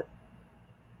love that.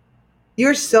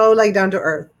 You're so like down to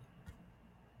earth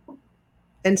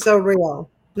and so real.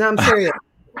 No, I'm serious.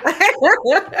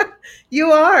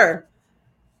 You are.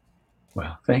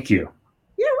 Well, thank you.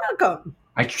 You're welcome.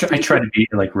 I try to be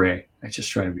like Ray. I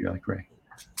just try to be like Ray.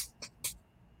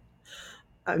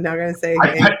 I'm not gonna say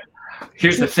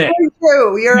Here's the thing.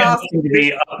 You're I have awesome. nothing to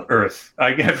be up Earth.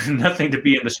 I have nothing to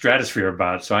be in the stratosphere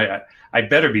about. So I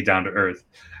better be down to Earth,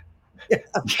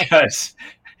 because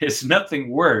it's nothing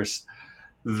worse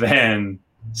than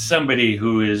somebody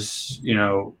who is,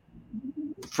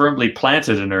 firmly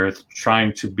planted in Earth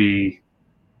trying to be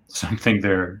something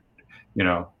they're,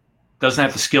 doesn't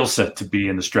have the skill set to be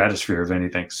in the stratosphere of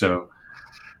anything. So,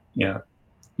 yeah,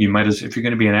 you might as, if you're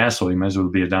going to be an asshole, you might as well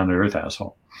be a down to earth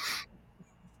asshole.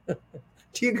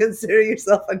 Do you consider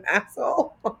yourself an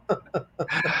asshole?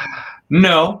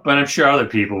 No, but I'm sure other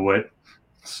people would.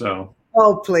 So.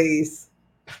 Oh, please.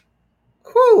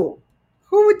 Who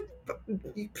would?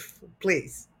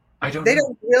 Please. I don't. They know.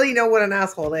 don't really know what an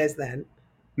asshole is. Then.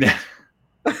 Yeah.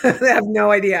 They have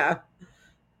no idea.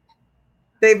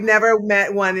 They've never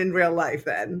met one in real life.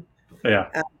 Then. Yeah.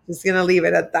 I'm just gonna leave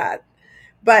it at that.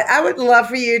 But I would love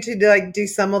for you to do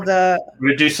some of the. We're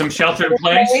gonna do some shelter in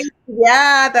place.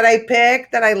 Yeah, that I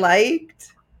picked that I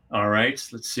liked. All right,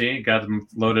 let's see. Got them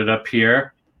loaded up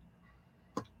here.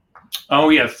 Oh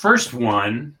yeah, first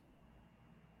one.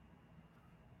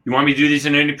 You want me to do these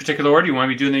in any particular order? You want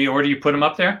me to do in the order you put them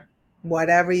up there?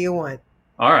 Whatever you want.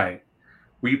 All right.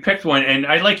 Well, you picked one, and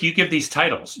I like you give these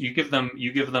titles. You give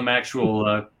them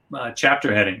actual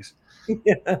chapter headings.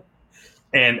 Yeah.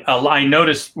 And I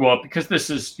noticed, well, because this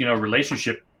is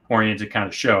relationship oriented kind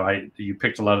of show, you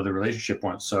picked a lot of the relationship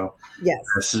ones. So yes,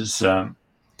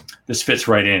 this fits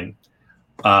right in.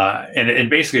 And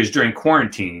basically, it was during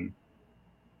quarantine.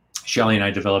 Shelly and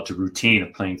I developed a routine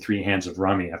of playing 3 hands of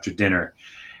rummy after dinner,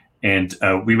 and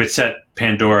we would set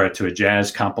Pandora to a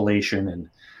jazz compilation,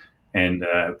 and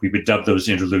we would dub those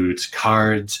interludes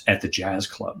 "Cards at the Jazz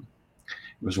Club."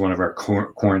 It was one of our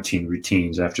quarantine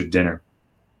routines after dinner.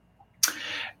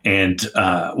 And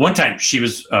one time, she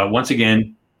was once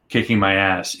again kicking my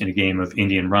ass in a game of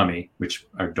Indian rummy, which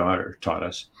our daughter taught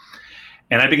us.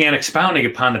 And I began expounding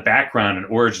upon the background and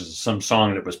origins of some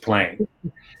song that was playing.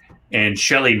 And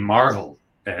Shelley marveled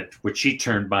at what she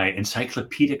termed my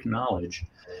encyclopedic knowledge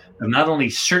of not only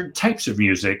certain types of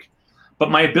music, but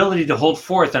my ability to hold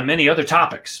forth on many other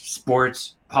topics: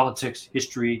 sports, politics,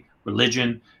 history,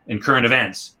 religion, and current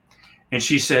events. And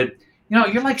she said,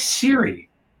 you're like Siri,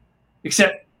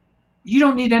 except you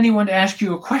don't need anyone to ask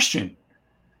you a question.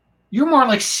 You're more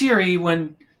like Siri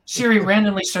when Siri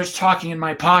randomly starts talking in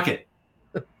my pocket.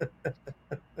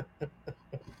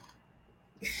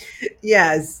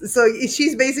 Yes. So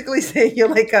she's basically saying you're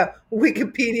like a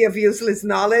Wikipedia of useless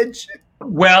knowledge.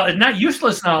 Well, not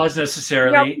useless knowledge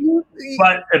necessarily,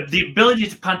 but the ability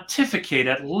to pontificate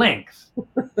at length.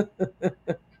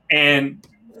 And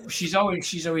she's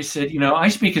always said, I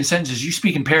speak in sentences, you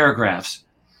speak in paragraphs.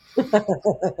 And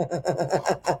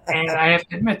I have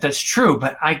to admit that's true,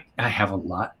 but I have a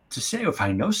lot to say. If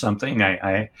I know something,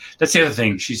 that's the other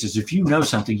thing. She says, if you know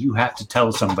something, you have to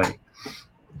tell somebody.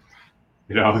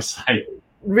 It's like,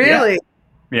 really?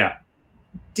 Yeah.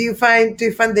 Do you find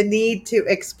the need to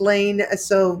explain?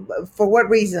 So for what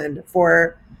reason?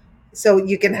 So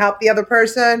you can help the other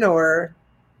person, or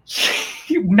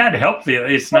not help the?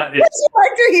 It's not. It's you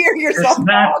like to hear yourself. It's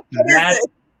not that.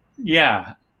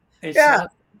 Yeah. It's yeah.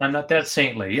 Not, I'm not that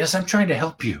saintly. Yes, I'm trying to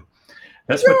help you.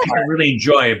 That's what people really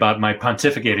enjoy about my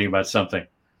pontificating about something.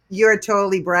 You're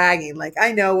totally bragging, like,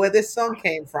 I know where this song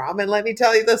came from, and let me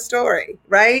tell you the story,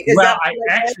 right?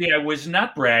 I was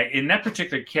not bragging in that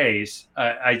particular case.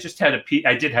 I just had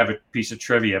I did have a piece of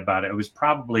trivia about it. It was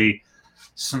probably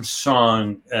some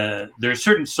song. There are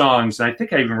certain songs, and I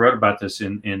think I even wrote about this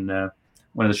in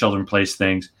one of the Shelter in Place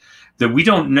things, that we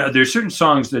don't know. There are certain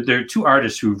songs that there are 2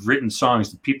 artists who've written songs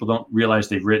that people don't realize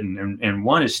they've written, and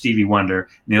one is Stevie Wonder,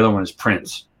 and the other one is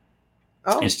Prince.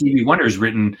 Oh. And Stevie Wonder has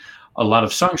written a lot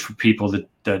of songs for people that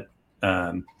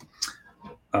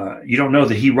you don't know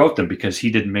that he wrote them because he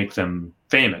didn't make them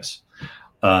famous.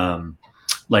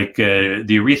 Like the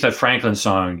Aretha Franklin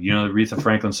song, the Aretha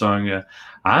Franklin song,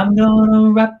 I'm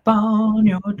gonna rap on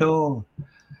your door,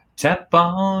 tap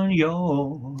on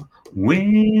your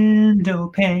window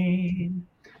pane,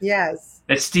 Yes.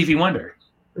 That's Stevie Wonder.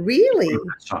 Really?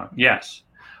 That song, yes.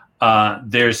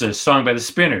 There's a song by the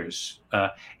Spinners.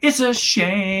 It's a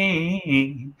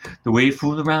shame the way you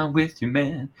fool around with your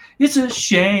man. It's a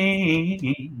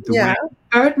shame the way Yeah. you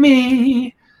hurt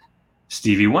me.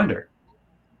 Stevie Wonder.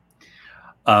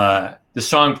 The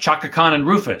song Chaka Khan and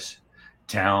Rufus.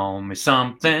 Tell me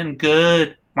something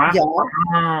good.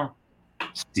 Yeah.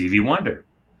 Stevie Wonder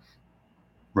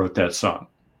wrote that song.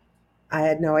 I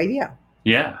had no idea.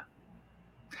 Yeah.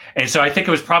 And so I think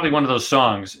it was probably one of those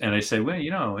songs. And I say, well,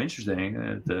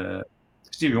 interesting.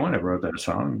 Stevie Wonder wrote that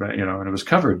song, but and it was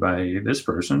covered by this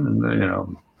person,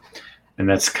 and and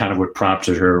that's kind of what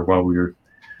prompted her while we were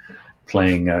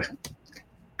playing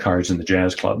cards in the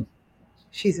jazz club.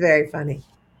 She's very funny.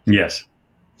 Yes,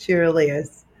 she really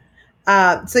is. So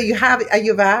are you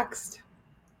vaxxed?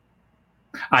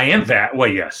 I am that. Well,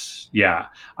 yes, yeah.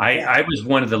 I was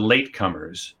one of the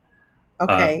latecomers.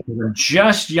 Okay. I'm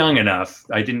just young enough.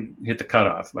 I didn't hit the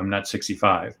cutoff. I'm not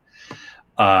 65.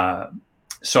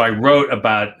 So I wrote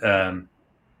about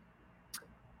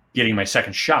getting my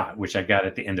second shot, which I got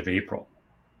at the end of April.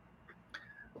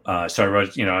 So I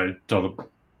wrote, I told them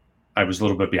I was a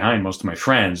little bit behind most of my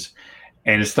friends.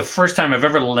 And it's the first time I've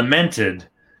ever lamented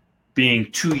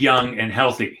being too young and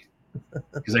healthy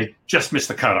because I just missed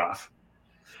the cutoff.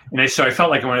 And so I felt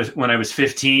like when I was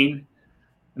 15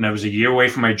 and I was a year away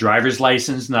from my driver's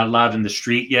license, not allowed in the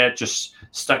street yet, just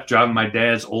stuck driving my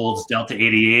dad's old Delta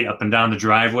 88 up and down the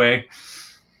driveway.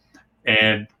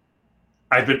 And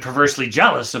I've been perversely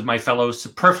jealous of my fellow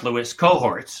superfluous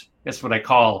cohorts. That's what I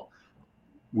call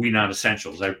we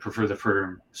non-essentials. I prefer the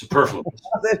term superfluous.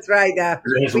 Oh, that's right.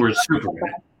 There's the word super.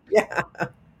 Yeah.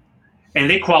 And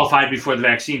they qualified before the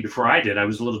vaccine, before I did. I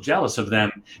was a little jealous of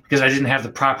them because I didn't have the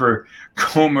proper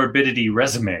comorbidity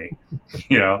resume.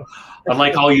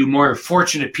 Unlike all you more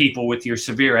fortunate people with your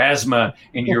severe asthma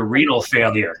and your renal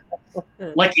failure.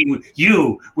 Like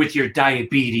you with your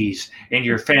diabetes and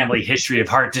your family history of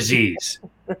heart disease.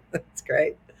 That's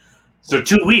great. So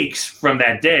 2 weeks from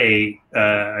that day,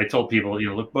 I told people,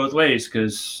 look both ways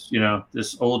because,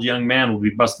 this old young man will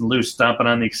be busting loose, stomping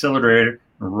on the accelerator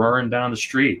and roaring down the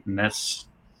street. And that's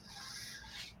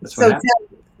what happened.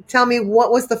 Tell me,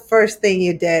 what was the first thing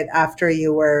you did after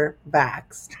you were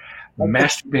vaxxed?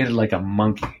 Masturbated like a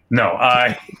monkey. No,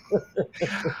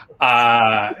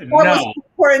 no.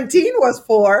 Quarantine was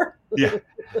for. Yeah.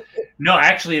 No,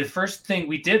 actually, the first thing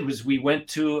we did was we went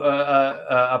to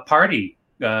a party.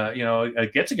 A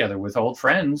get together with old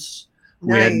friends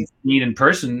we hadn't seen in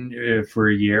person for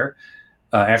a year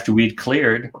after we'd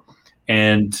cleared,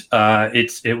 and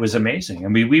it was amazing. I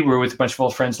mean, we were with a bunch of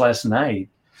old friends last night,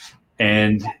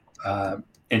 and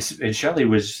Shelley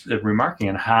was remarking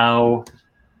on how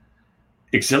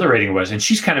exhilarating it was, and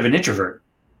she's kind of an introvert,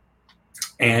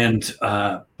 and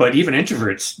but even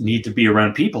introverts need to be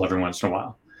around people every once in a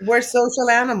while. We're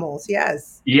social animals,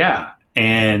 yes. Yeah.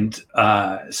 And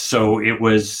so it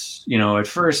was, at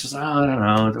first, it was, I don't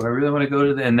know, do I really want to go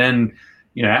to that? And then,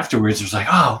 afterwards, it was like,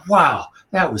 oh, wow,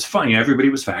 that was fun. Everybody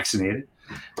was vaccinated.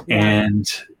 Yeah.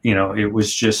 And, it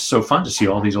was just so fun to see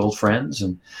all these old friends.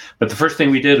 But the first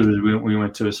thing we did was we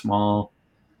went to a small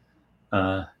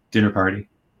dinner party.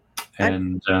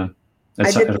 And at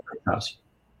a house.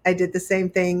 I did the same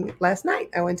thing last night.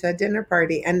 I went to a dinner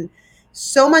party and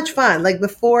so much fun. Like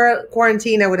before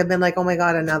quarantine, I would have been like, oh my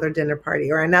God, another dinner party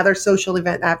or another social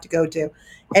event I have to go to.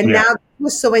 And now it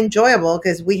was so enjoyable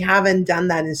because we haven't done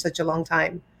that in such a long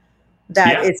time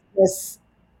that it's just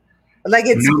like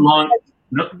it's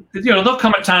there'll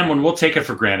come a time when we'll take it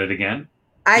for granted again.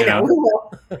 I know. We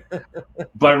will.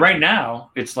 But right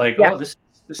now it's like, oh, this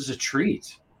is a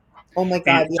treat. Oh my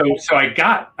God. So I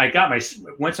got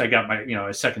once I got my,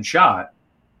 a second shot,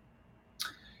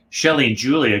 Shelley and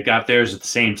Julia got theirs at the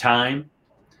same time.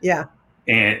 Yeah.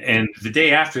 And the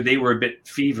day after, they were a bit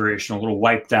feverish and a little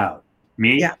wiped out.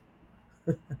 Me? Yeah.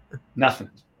 Nothing.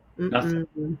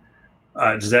 Nothing.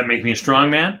 Does that make me a strong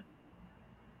man?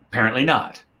 Apparently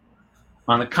not.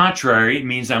 On the contrary, it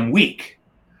means I'm weak,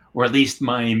 or at least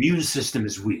my immune system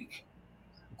is weak.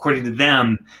 According to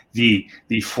them, the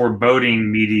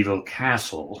foreboding medieval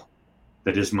castle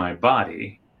that is my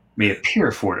body may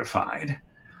appear fortified.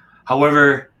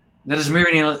 However, that is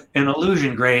merely an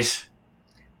illusion, Grace.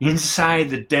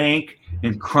 Inside the dank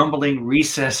and crumbling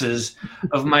recesses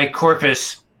of my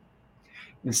corpus,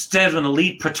 instead of an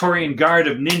elite Praetorian guard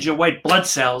of ninja white blood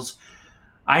cells,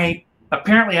 I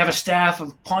apparently have a staff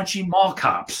of paunchy mall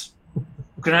cops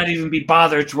who cannot even be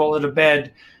bothered to roll out of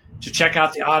bed to check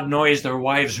out the odd noise their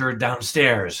wives heard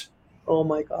downstairs. Oh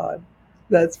my God.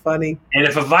 That's funny. And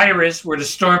if a virus were to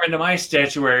storm into my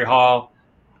statuary hall,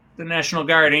 the National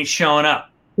Guard ain't showing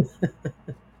up.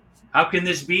 How can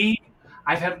this be?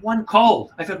 I've had one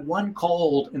cold. I've had one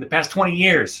cold in the past 20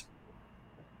 years.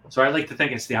 So I like to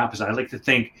think it's the opposite. I like to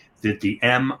think that the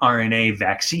mRNA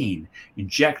vaccine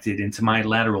injected into my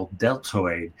lateral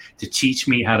deltoid to teach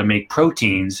me how to make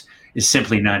proteins is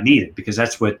simply not needed, because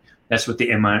that's what the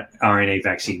mRNA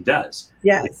vaccine does.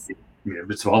 Yes.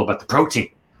 It's all about the protein.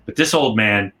 But this old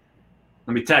man,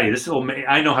 let me tell you, this old man,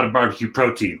 I know how to barbecue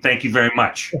protein. Thank you very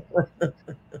much.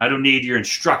 I don't need your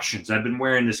instructions. I've been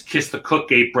wearing this Kiss the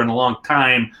Cook apron a long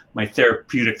time. My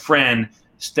therapeutic friend,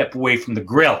 step away from the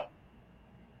grill.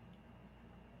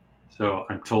 So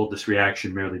I'm told this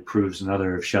reaction merely proves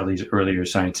another of Shelley's earlier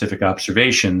scientific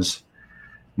observations.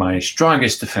 My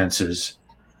strongest defenses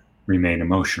remain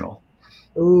emotional.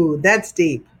 Ooh, that's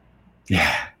deep.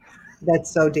 Yeah.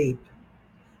 That's so deep.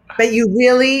 But you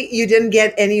didn't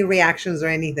get any reactions or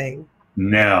anything?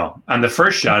 No. On the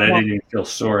first shot, I didn't even feel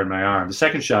sore in my arm. The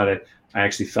second shot, I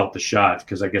actually felt the shot,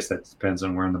 because I guess that depends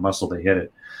on where in the muscle they hit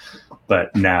it.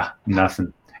 But nah,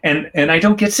 nothing. And I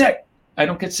don't get sick. I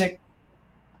don't get sick.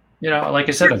 Like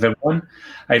I said, I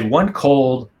had one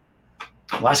cold.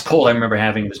 The last cold I remember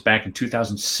having was back in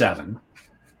 2007.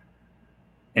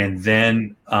 And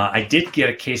then I did get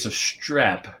a case of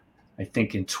strep, I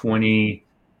think in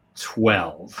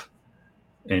 2012,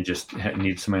 and just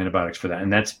needed some antibiotics for that.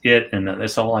 And that's it. And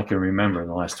that's all I can remember in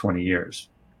the last 20 years.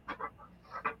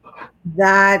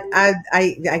 That I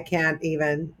can't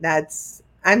even.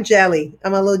 I'm jelly.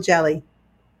 I'm a little jelly.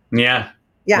 Yeah.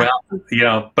 Yeah.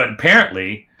 Well, but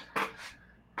apparently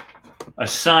a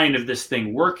sign of this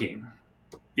thing working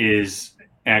is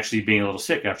actually being a little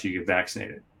sick after you get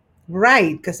vaccinated.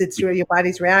 Right, because it's your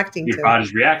body's reacting to it. Your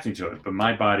body's reacting to it, but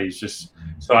my body's just...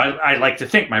 So I like to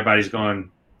think my body's going,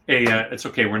 hey, it's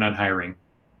okay, we're not hiring.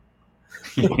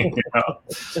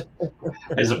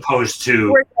 As opposed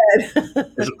to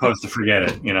forget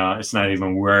it. It's not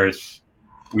even worth...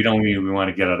 We don't even want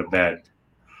to get out of bed.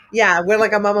 Yeah, we're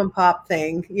like a mom and pop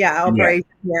thing. Yeah, operation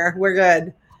here. We're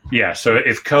good. Yeah, so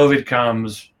if COVID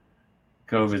comes,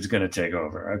 COVID's going to take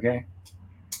over, okay?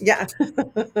 Yeah.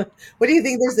 What do you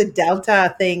think? There's a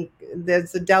Delta thing.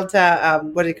 There's a Delta,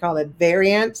 what do you call it?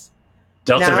 Variant?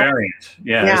 Delta variant.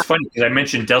 Yeah. It's funny because I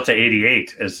mentioned Delta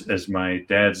 88 as my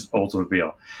dad's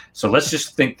Oldsmobile. So let's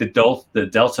just think the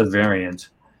Delta variant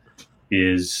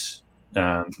is,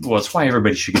 it's why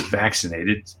everybody should get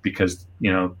vaccinated, because,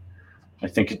 I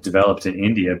think it developed in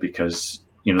India because,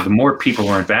 the more people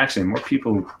who aren't vaccinated, the more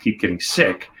people who keep getting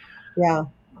sick. Yeah.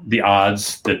 The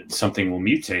odds that something will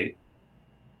mutate,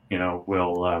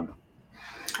 will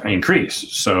increase.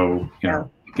 So,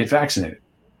 get vaccinated.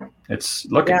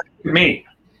 Look at me.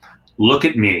 Look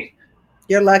at me.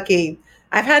 You're lucky.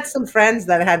 I've had some friends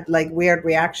that had like weird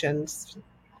reactions,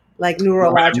 like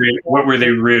neurological. What were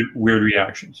they weird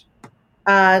reactions?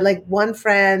 Like one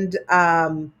friend,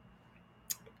 her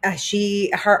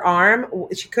arm,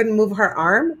 she couldn't move her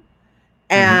arm,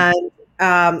 and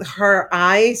her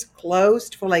eyes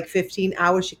closed for like 15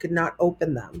 hours. She could not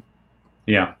open them.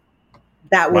 Yeah.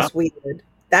 That was weird.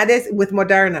 That is with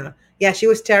Moderna. Yeah, she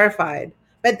was terrified.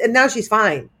 But now she's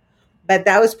fine. But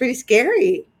that was pretty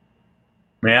scary.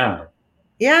 Yeah.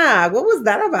 Yeah. What was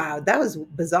that about? That was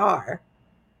bizarre.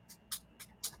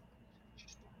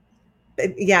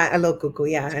 But yeah, a little cuckoo.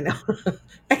 Yeah, I know.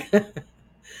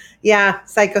 Yeah,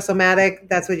 psychosomatic.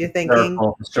 That's what you're thinking.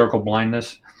 Historical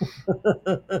blindness.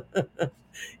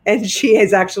 And she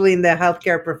is actually in the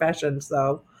healthcare profession,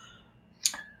 so.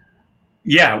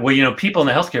 Yeah, well, people in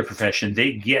the healthcare profession,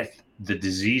 they get the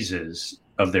diseases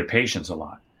of their patients a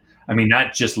lot. I mean,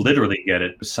 not just literally get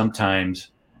it, but sometimes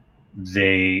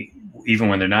they, even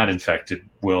when they're not infected,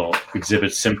 will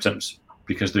exhibit symptoms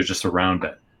because they're just around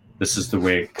it. This is the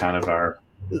way kind of our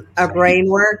brain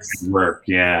works.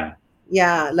 Yeah.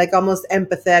 Yeah, like almost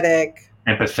empathetic.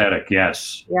 Empathetic,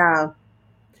 yes. Yeah.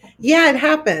 Yeah, it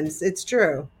happens. It's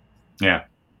true. Yeah.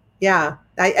 Yeah,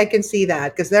 I can see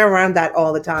that because they're around that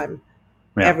all the time.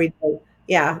 Yeah. Every day.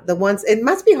 Yeah. It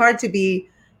must be hard to be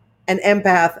an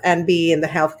empath and be in the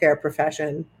healthcare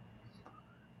profession.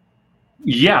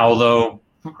 Yeah, although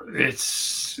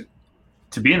to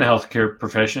be in the healthcare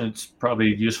profession, it's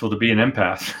probably useful to be an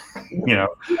empath,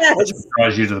 Yes. Which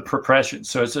draws you to the profession.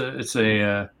 So it's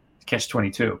a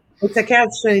catch-22. It's a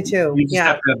catch-22. You just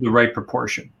have to have the right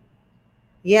proportion.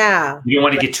 Yeah. You don't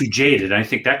want to get too jaded. I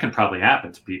think that can probably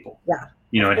happen to people. Yeah.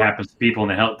 It happens to people in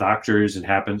the health doctors. It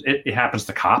happens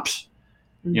to cops,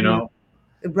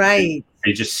 Right.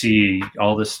 They just see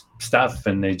all this stuff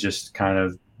and they just kind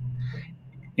of,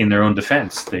 in their own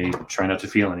defense, they try not to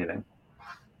feel anything.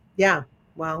 Yeah.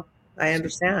 Well, I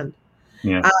understand.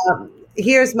 Yeah.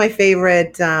 Here's my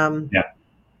favorite.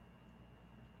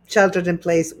 sheltered in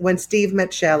place when Steve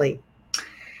met Shelley.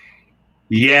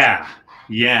 Yeah.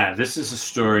 This is a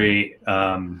story.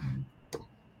 On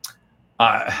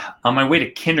my way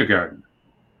to kindergarten,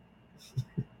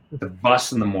 the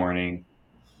bus in the morning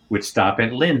would stop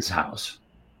at Lynn's house.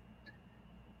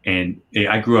 And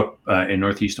I grew up in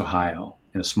Northeast Ohio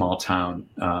in a small town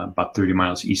about 30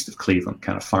 miles east of Cleveland,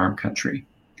 kind of farm country.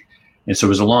 And so it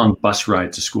was a long bus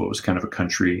ride to school. It was kind of a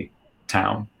country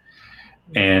town.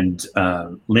 And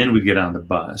Lynn would get on the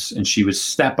bus and she would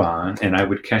step on and I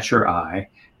would catch her eye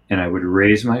and I would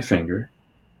raise my finger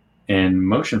and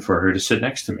motion for her to sit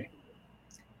next to me.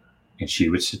 And she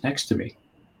would sit next to me.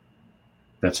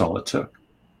 That's all it took.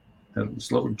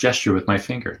 This little gesture with my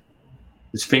finger.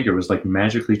 His finger was like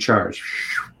magically charged.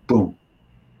 Boom.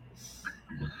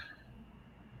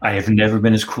 I have never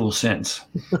been as cool since.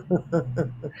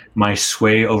 My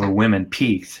sway over women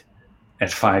peaked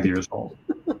at 5 years old.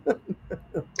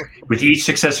 With each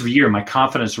successive year, my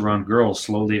confidence around girls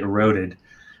slowly eroded.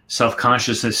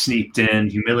 Self-consciousness sneaked in.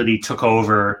 Humility took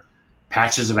over.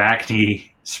 Patches of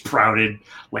acne sprouted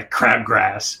like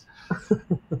crabgrass.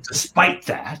 Despite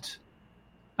that,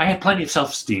 I had plenty of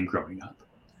self-esteem growing up.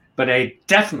 But I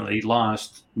definitely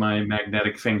lost my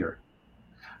magnetic finger.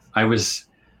 I was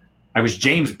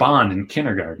James Bond in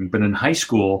kindergarten, but in high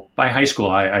school,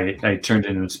 I turned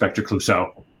into Inspector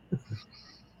Clouseau.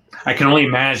 I can only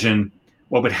imagine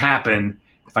what would happen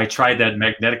if I tried that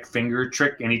magnetic finger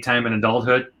trick anytime in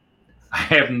adulthood. I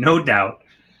have no doubt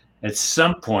at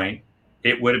some point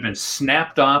it would have been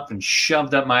snapped off and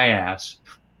shoved up my ass,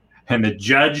 and the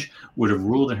judge would have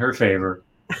ruled in her favor.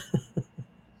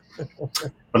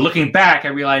 But looking back, I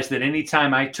realized that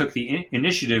anytime I took the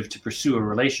initiative to pursue a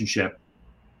relationship,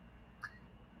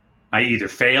 I either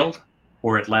failed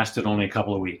or it lasted only a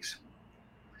couple of weeks.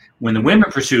 When the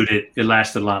women pursued it, it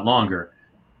lasted a lot longer.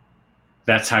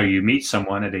 That's how you meet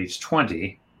someone at age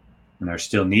 20 and they're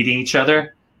still needing each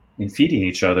other and feeding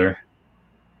each other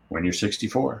when you're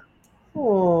 64.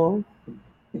 Oh,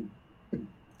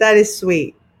 that is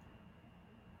sweet.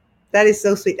 That is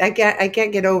so sweet. I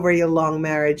can't get over your long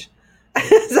marriage.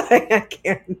 I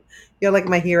can't. You're like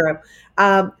my hero.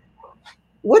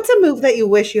 What's a move that you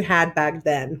wish you had back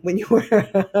then when you were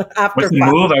after What's the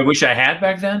 5? move I wish I had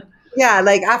back then? Yeah,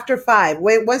 like after 5.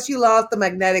 Once you lost the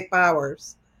magnetic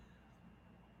powers.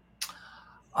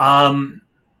 I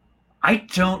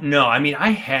don't know. I mean,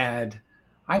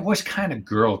 I was kind of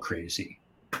girl crazy.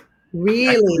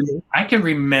 Really? I can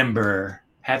remember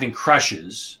having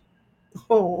crushes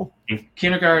in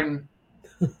kindergarten,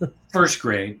 first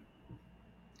grade.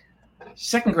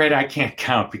 Second grade, I can't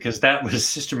count because that was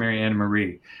Sister Mary Anna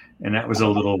Marie, and that was a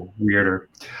little weirder.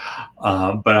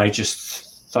 But I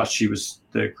just thought she was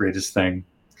the greatest thing.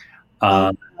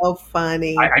 So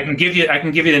funny. I can give you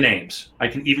the names. I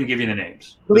can even give you the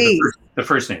names. Please. The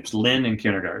first names: Lynn in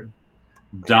kindergarten,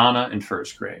 Donna in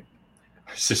first grade,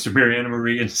 Sister Mary Anna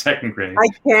Marie in second grade. I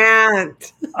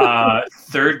can't.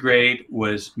 Third grade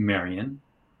was Marion.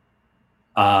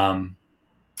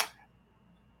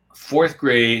 Fourth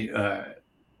grade,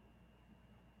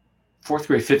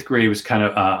 fifth grade was kind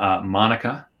of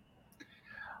Monica.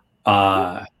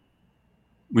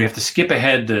 We have to skip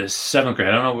ahead to seventh grade.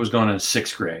 I don't know what was going on in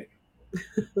sixth grade.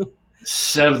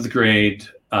 Seventh grade,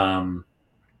 seventh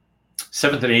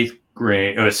and eighth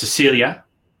grade, Cecilia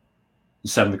in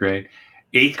seventh grade.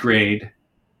 Eighth grade,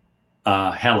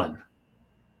 Helen.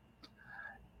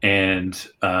 And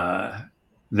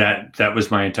that was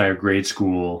my entire grade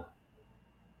school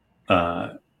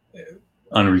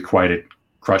unrequited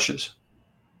crushes.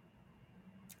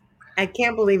 I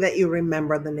can't believe that you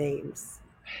remember the names.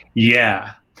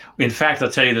 Yeah. In fact, I'll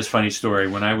tell you this funny story.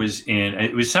 When I was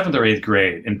it was seventh or eighth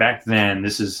grade, and back then,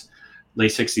 this is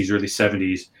late 60s, early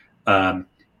 70s,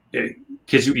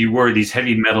 kids, you wore these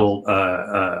heavy metal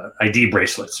ID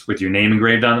bracelets with your name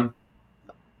engraved on them.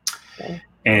 Okay.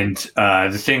 And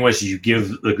the thing was, you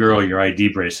give the girl your ID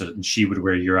bracelet, and she would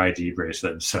wear your ID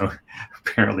bracelet. So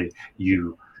apparently,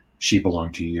 she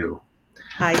belonged to you.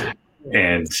 Hi.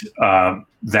 And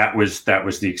that was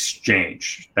the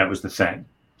exchange. That was the thing.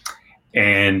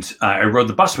 And I rode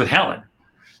the bus with Helen,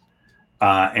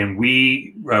 and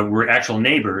we were actual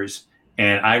neighbors.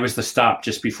 And I was the stop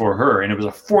just before her, and it was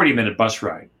a 40-minute bus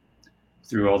ride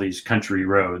through all these country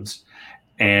roads.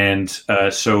 And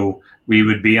so we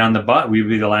would be on the bus. We would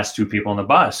be the last two people on the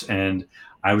bus, and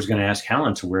I was going to ask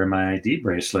Helen to wear my ID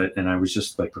bracelet, and I was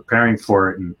just like preparing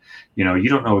for it. And you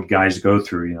don't know what guys go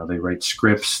through. They write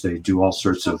scripts, they do all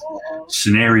sorts of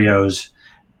scenarios,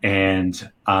 and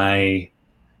I,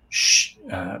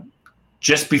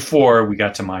 just before we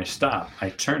got to my stop, I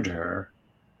turned to her,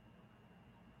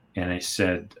 And I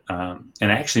said, and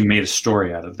I actually made a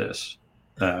story out of this.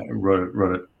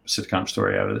 Wrote a sitcom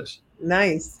story out of this.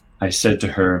 Nice. I said to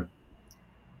her,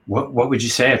 what would you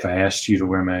say if I asked you to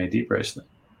wear my ID bracelet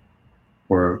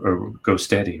or go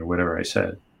steady or whatever I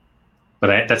said?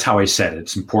 But that's how I said it.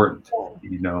 It's important,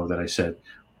 that I said,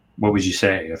 what would you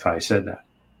say if I said that?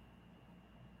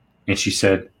 And she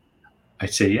said,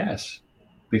 I'd say yes.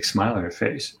 Big smile on her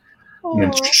face. And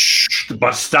then the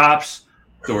bus stops,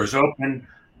 doors open,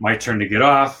 my turn to get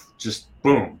off, just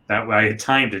boom. That way I had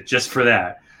timed it just for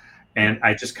that. And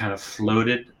I just kind of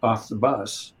floated off the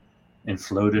bus and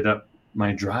floated up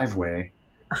my driveway.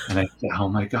 And I said, oh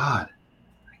my God,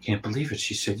 I can't believe it.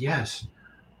 She said, yes.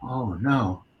 Oh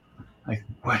no. Like,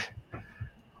 what?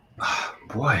 Oh,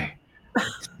 boy,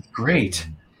 great.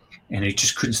 And I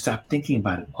just couldn't stop thinking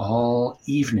about it all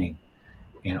evening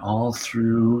and all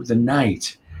through the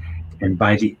night. And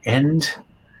by the end,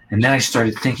 and then I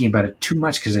started thinking about it too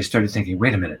much because I started thinking,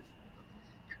 wait a minute.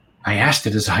 I asked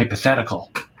it as a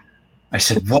hypothetical. I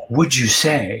said, what would you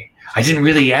say? I didn't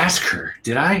really ask her,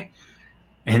 did I?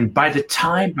 And by the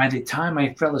time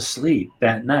I fell asleep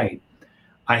that night,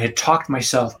 I had talked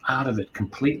myself out of it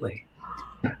completely.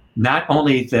 Not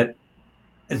only that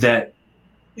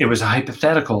it was a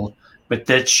hypothetical, but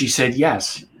that she said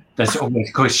yes. That's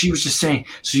because she was just saying,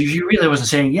 so you really wasn't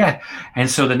saying yeah. And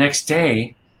so the next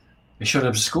day I showed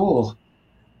up to school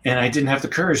and I didn't have the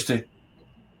courage to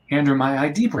hand her my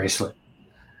ID bracelet.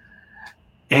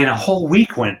 And a whole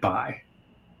week went by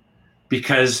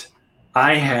because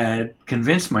I had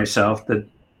convinced myself that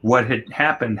what had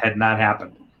happened had not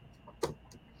happened.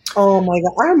 Oh my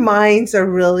God. Our minds they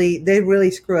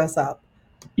really screw us up.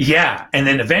 Yeah. And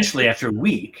then eventually after a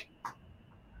week,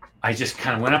 I just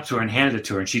kind of went up to her and handed it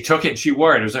to her and she took it and she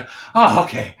wore it. It was like, oh,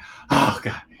 okay. Oh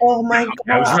God. Oh my God.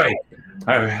 I was right.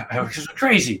 I was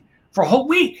crazy for a whole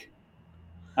week.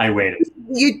 I waited.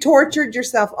 You tortured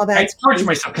yourself. Oh, that's I tortured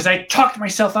myself because I talked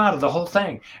myself out of the whole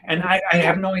thing. And I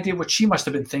have no idea what she must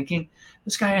have been thinking.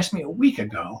 This guy asked me a week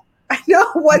ago. I know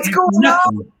what's going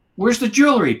on. Where's the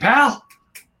jewelry, pal?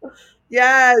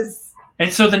 Yes.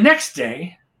 And so the next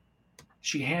day,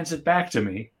 she hands it back to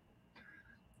me.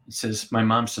 It says, my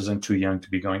mom says I'm too young to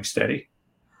be going steady.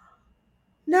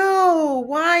 No,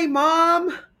 why,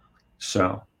 Mom?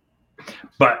 So,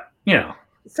 but,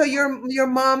 So your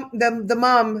mom, the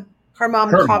mom, her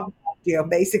mom called you,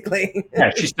 basically.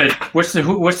 Yeah, she said, what's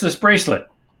this bracelet?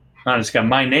 Oh, it's got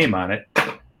my name on it.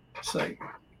 It's like,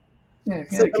 yeah.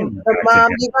 So the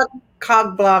mom, you got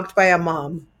cock blocked by a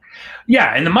mom.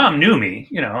 Yeah, and the mom knew me,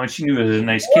 and she knew I was a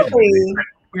nice kid. Really?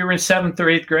 We were in 7th or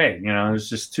 8th grade, it was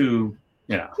just too,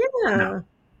 Yeah. No,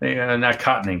 they are not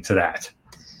cottoning to that.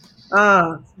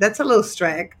 That's a little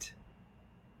strict.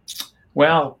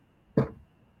 Well, it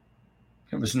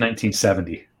was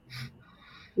 1970.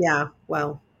 Yeah,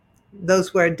 well,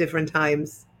 those were different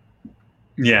times.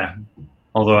 Yeah,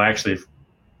 although actually,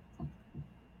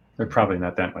 they're probably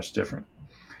not that much different.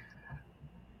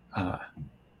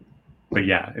 But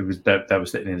yeah, it was that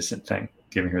was the innocent thing,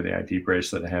 giving her the ID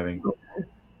bracelet and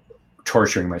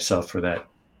torturing myself for that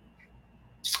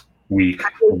week,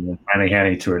 and then finally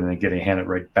handing it to her, and then hand it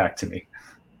right back to me.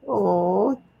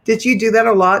 Oh, did you do that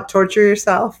a lot? Torture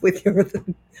yourself with your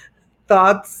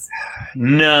thoughts?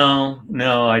 No,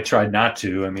 I tried not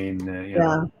to. I mean,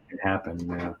 it happened.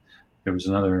 There was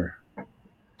another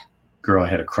girl I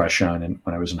had a crush on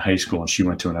when I was in high school, and she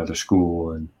went to another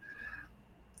school, and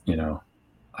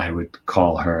I would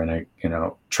call her, and I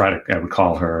would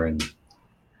call her, and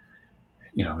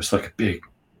it was like a big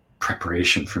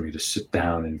preparation for me to sit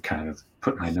down and kind of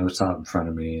put my notes out in front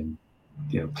of me and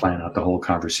plan out the whole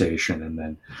conversation, and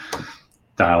then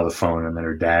dial the phone, and then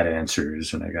her dad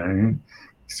answers, and I go,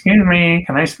 excuse me,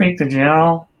 can I speak to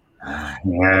Jill?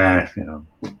 Yeah, no.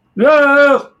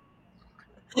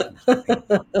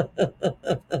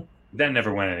 That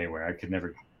never went anywhere. I could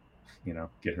never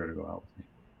get her to go out with me.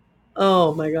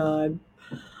 Oh my God.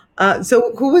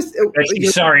 So who was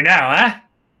she's sorry now, huh?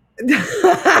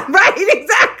 Right,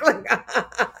 exactly.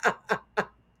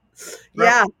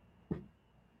 Yeah,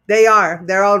 they are.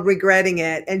 They're all regretting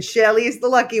it. And Shelly is the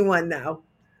lucky one now.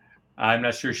 I'm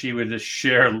not sure she would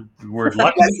share the word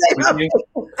lucky with you,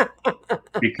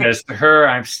 because to her,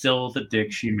 I'm still the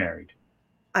dick she married.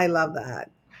 I love that.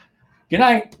 Good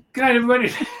night,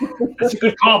 everybody. That's a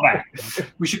good callback.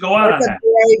 We should go out on that. That's a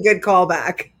very good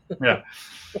callback. Yeah.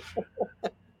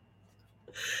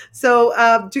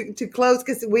 So to close,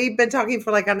 because we've been talking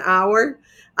for like an hour,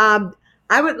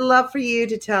 I would love for you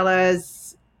to tell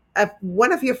us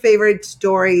one of your favorite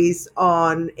stories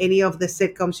on any of the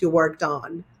sitcoms you worked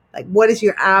on. Like, what is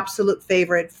your absolute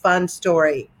favorite fun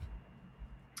story?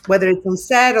 whether it's on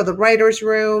set or the writer's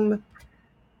room?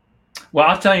 Well,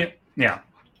 I'll tell you. Yeah,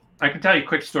 I can tell you a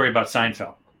quick story about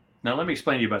Seinfeld. Now, let me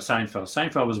explain to you about Seinfeld.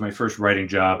 Seinfeld was my first writing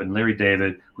job, and Larry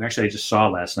David, who actually I just saw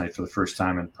last night for the first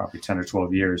time in probably 10 or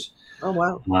 12 years, Oh,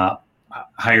 wow.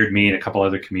 hired me and a couple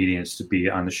other comedians to be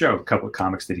on the show, a couple of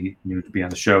comics that he knew to be on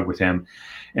the show with him.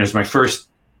 And it was my first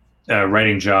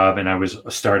writing job, and I was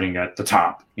starting at the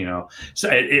top, So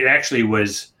it actually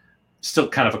was still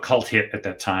kind of a cult hit at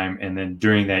that time. And then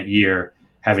during that year,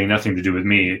 having nothing to do with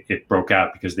me, it broke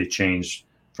out because they changed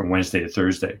from Wednesday to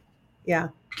Thursday. Yeah.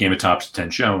 Became a top 10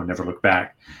 show and never looked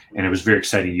back. And it was a very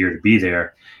exciting year to be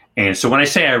there. And so when I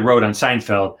say I wrote on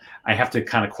Seinfeld, I have to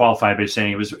kind of qualify by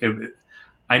saying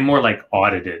I more like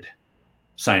audited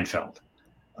Seinfeld.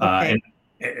 Okay. And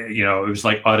it was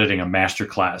like auditing a master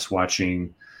class,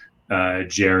 watching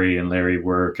Jerry and Larry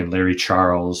work, and Larry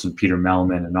Charles and Peter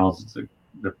Melman and all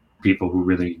the people who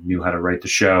really knew how to write the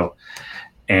show.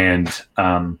 And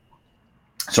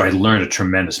so I learned a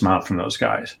tremendous amount from those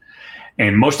guys.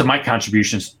 And most of my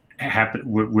contributions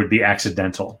would be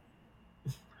accidental.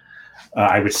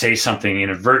 I would say something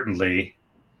inadvertently,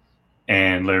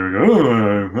 and Larry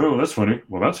would go, oh, that's funny.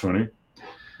 Well, that's funny.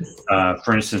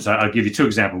 For instance, I'll give you two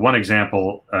examples. One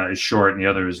example is short, and the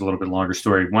other is a little bit longer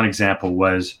story. One example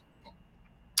was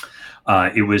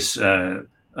it was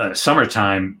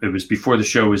summertime. It was before the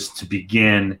show was to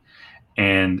begin,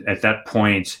 and at that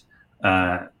point,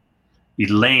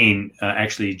 Elaine,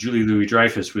 actually, Julie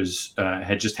Louis-Dreyfus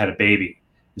had just had a baby,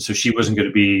 and so she wasn't going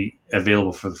to be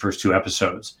available for the first two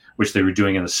episodes, which they were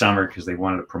doing in the summer because they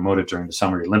wanted to promote it during the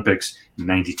Summer Olympics in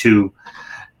 '92.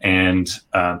 And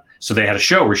so they had a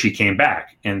show where she came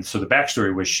back. And so the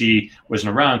backstory was she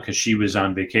wasn't around because she was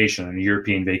on vacation, on a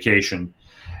European vacation.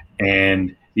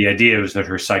 And the idea was that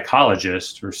her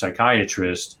psychiatrist,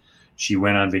 she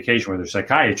went on vacation with her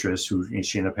psychiatrist, who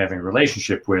she ended up having a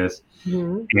relationship with.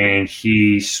 Mm-hmm. And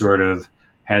he sort of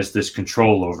has this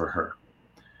control over her.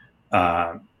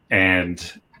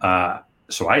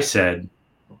 So I said,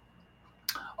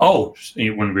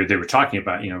 when they were talking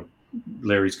about,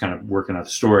 Larry's kind of working out the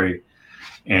story,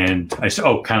 and I said,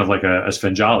 kind of like a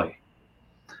Svengali.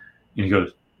 And he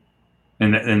goes,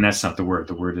 and that's not the word.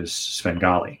 The word is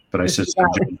Svengali. But I said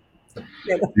Svengali.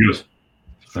 He goes,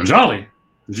 Svengali?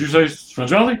 Did you say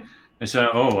Svengali? I said,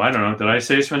 I don't know. Did I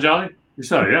say Svengali? He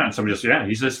said, yeah. And somebody else, yeah.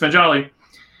 He said Svengali.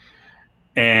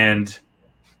 And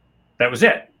that was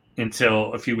it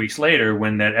until a few weeks later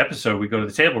when that episode, we go to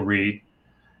the table read,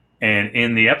 and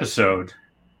in the episode,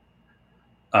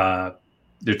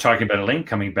 they're talking about Elaine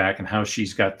coming back and how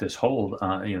she's got this hold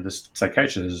on, this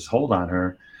psychiatrist has this hold on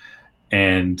her.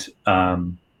 And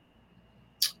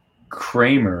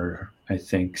Kramer, I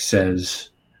think, says,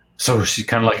 so she's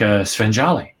kind of like a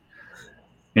Svengali.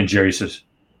 And Jerry says,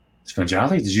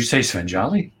 Svengali? Did you say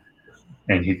Svengali?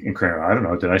 And Kramer, I don't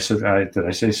know. Did I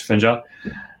say Svengali?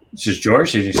 It's just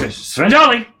George. He says,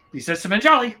 Svengali. He says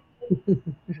Svengali.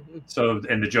 So,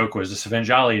 and the joke was, a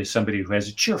Svengali is somebody who has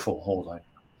a cheerful hold on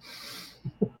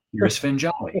you. You're a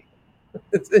Svengali.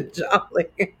 It's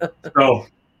Svengali. So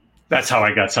that's how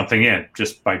I got something in,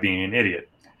 just by being an idiot.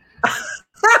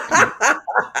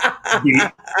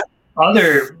 The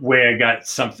other way I got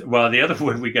something, the other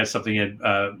way we got something in,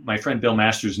 my friend Bill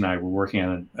Masters and I were working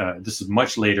on, this is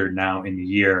much later now in the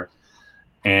year,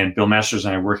 and Bill Masters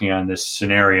and I are working on this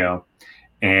scenario,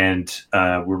 and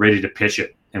we're ready to pitch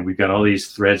it. And we've got all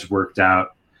these threads worked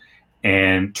out,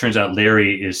 and turns out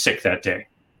Larry is sick that day.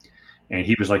 And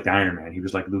he was like the Iron Man. He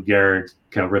was like Lou Gehrig,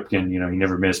 Cal Ripken, he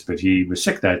never missed, but he was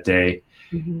sick that day.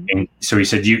 Mm-hmm. And so he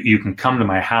said, you can come to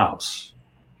my house.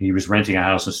 He was renting a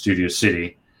house in Studio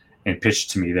City and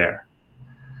pitched to me there.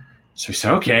 So he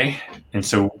said, okay. And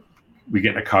so we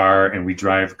get in a car and we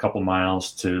drive a couple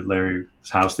miles to Larry's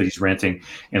house that he's renting.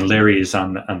 And Larry is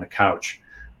on the couch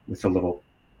with a little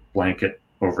blanket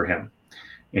over him.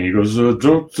 And he goes,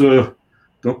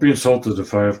 don't be insulted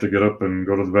if I have to get up and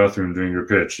go to the bathroom during your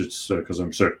pitch. It's because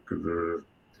I'm sick. And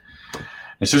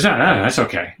so that's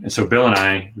okay. And so Bill and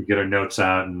I, we get our notes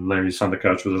out, and Larry's on the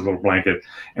couch with his little blanket,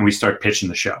 and we start pitching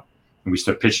the show. And we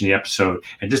start pitching the episode,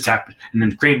 and this happened. And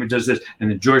then Kramer does this, and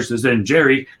then George does that, and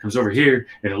Jerry comes over here,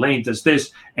 and Elaine does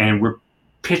this, and we're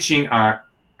pitching our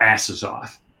asses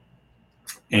off.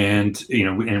 And,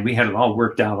 and we had it all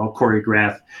worked out, all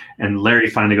choreographed. And Larry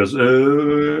finally goes,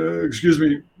 excuse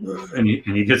me. And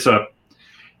he gets up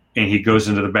and he goes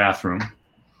into the bathroom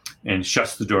and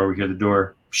shuts the door. We hear the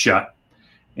door shut.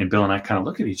 And Bill and I kind of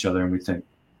look at each other and we think,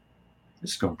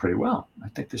 this is going pretty well. I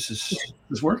think this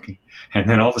is working. And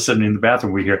then all of a sudden in the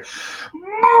bathroom, we hear,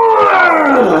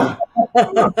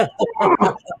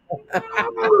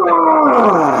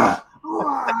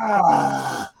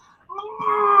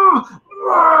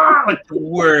 like the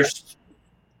worst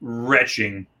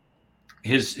retching.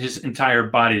 His entire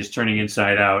body is turning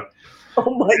inside out.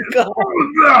 Oh my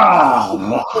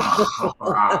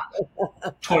God.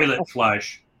 Toilet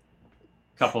flush.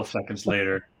 A couple of seconds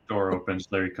later, door opens,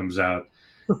 Larry comes out,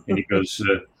 and he goes,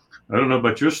 I don't know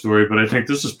about your story, but I think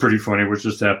this is pretty funny what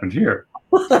just happened here.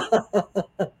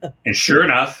 And sure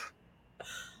enough,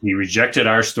 he rejected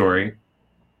our story,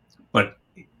 but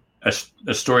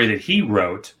a story that he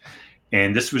wrote,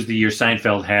 and this was the year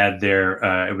Seinfeld had their,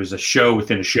 it was a show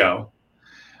within a show,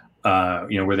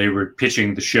 where they were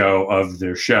pitching the show of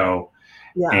their show.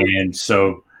 Yeah. And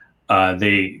so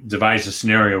they devised a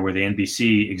scenario where the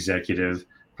NBC executive,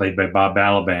 played by Bob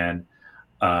Balaban,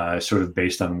 sort of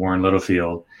based on Warren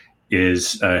Littlefield,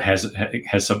 has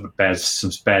some bad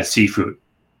seafood,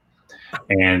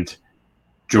 and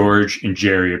George and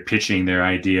Jerry are pitching their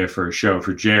idea for a show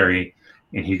for Jerry,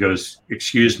 and he goes,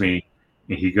 "Excuse me,"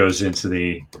 and he goes into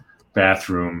the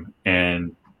bathroom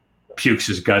and pukes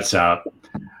his guts out,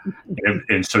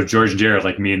 and so George and Jerry are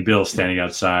like me and Bill standing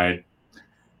outside,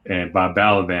 and Bob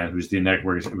Balaban, who's the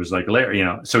network, it was like,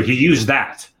 so he used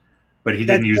that. But he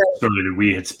didn't use the story that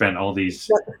we had spent all these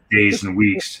days and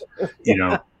weeks,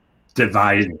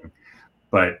 dividing.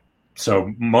 But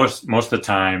so most of the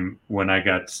time when I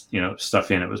got,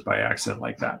 stuff in, it was by accident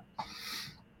like that.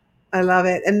 I love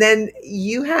it. And then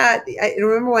I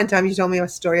remember one time you told me a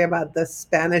story about the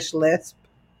Spanish lisp.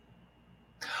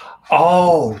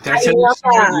 Oh, that's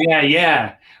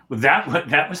yeah. Well,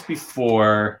 that was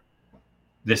before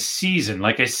the season.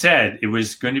 Like I said, it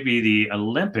was going to be the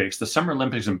Olympics. The Summer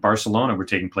Olympics in Barcelona were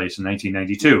taking place in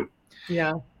 1992.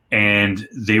 Yeah. And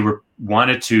they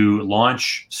wanted to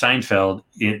launch Seinfeld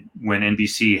when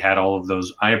NBC had all of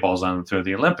those eyeballs on them through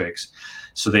the Olympics.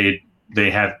 So we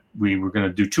were going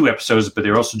to do 2 episodes, but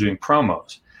they were also doing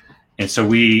promos. And so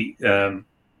we were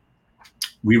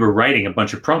writing a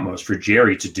bunch of promos for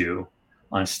Jerry to do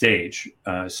on stage,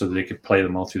 so that they could play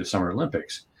them all through the Summer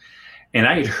Olympics. And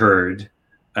I had heard,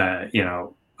 that,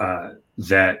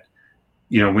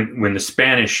 when the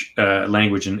Spanish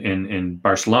language in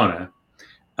Barcelona,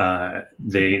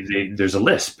 there's a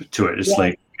lisp to it. It's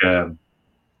like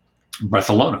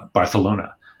Barcelona.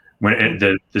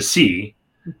 When the C,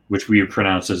 which we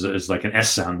pronounce as like an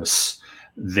S sound,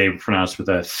 they pronounce with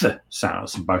a th sound.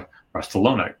 So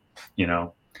Barcelona,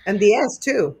 And the S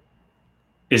too.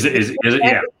 Is it?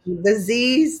 Yeah. The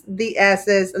Z's, the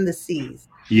S's, and the C's.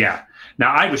 Yeah.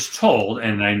 Now I was told,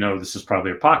 and I know this is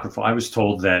probably apocryphal, I was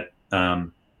told that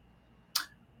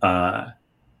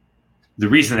the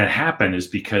reason that happened is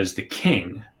because the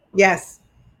king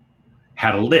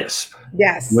had a lisp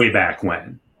way back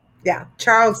when. Yeah.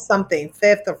 Charles something,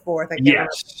 5th or 4th. I can't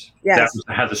remember. Yes. That was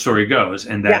how the story goes.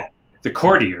 And that the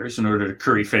courtiers, in order to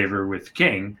curry favor with the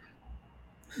king,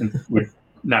 would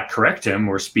not correct him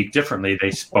or speak differently.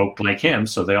 They spoke like him.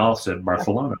 So they all said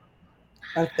Barcelona.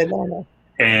 Barcelona.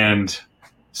 And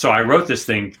so I wrote this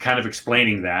thing kind of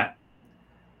explaining that.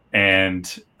 And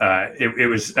it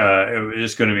was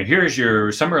going to be, here's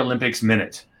your Summer Olympics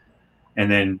minute.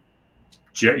 And then,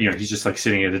 he's just like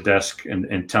sitting at a desk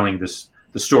and telling the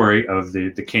story of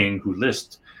the king who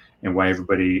lisped and why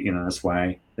everybody, that's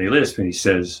why they lisp. And he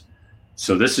says,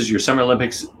 so this is your Summer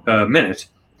Olympics minute.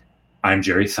 I'm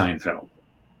Jerry Seinfeld.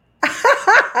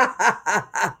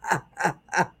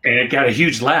 And it got a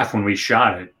huge laugh when we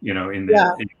shot it,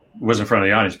 it wasn't in front of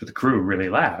the audience, but the crew really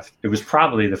laughed. It was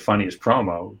probably the funniest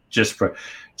promo, just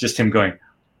him going,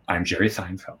 I'm Jerry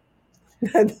Seinfeld.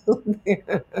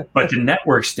 But the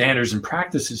network standards and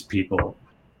practices people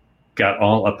got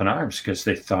all up in arms because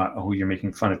they thought, oh, you're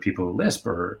making fun of people who lisp.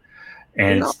 The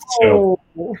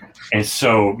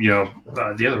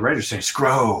other writers saying,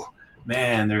 Scro,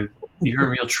 man, you're in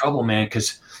real trouble, man,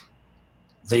 because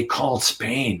they called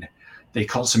Spain. They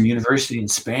called some university in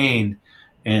Spain,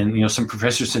 and some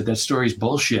professor said that story's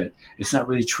bullshit. It's not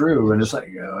really true. And it's like,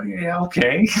 oh yeah,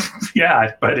 okay,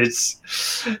 yeah, but it's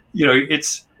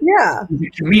it's a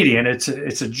comedian. It's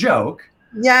a joke.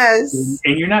 Yes.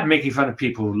 And you're not making fun of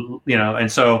people, and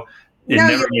so it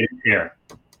never made it clear.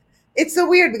 It's so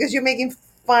weird because you're making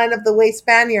fun of the way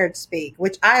Spaniards speak,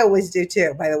 which I always do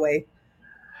too, by the way.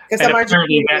 And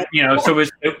apparently that, so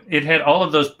it had all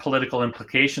of those political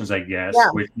implications, I guess,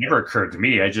 which never occurred to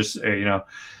me. I just, it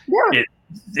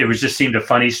was just seemed a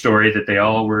funny story that they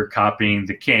all were copying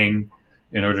the king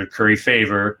in order to curry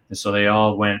favor. And so they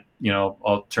all went,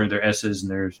 all turned their S's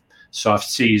and their soft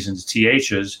C's into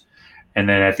TH's. And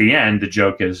then at the end, the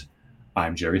joke is,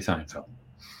 I'm Jerry Seinfeld.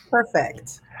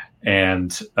 Perfect.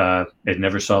 And it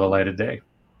never saw the light of day.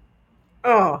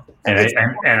 Oh.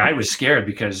 And I was scared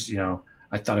because,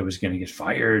 I thought I was going to get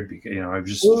fired because, I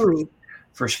was just,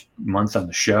 first month on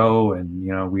the show,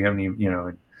 and we haven't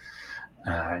even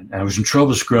I was in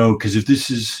trouble, Scro, because if this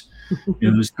is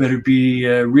this better be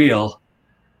real.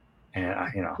 And I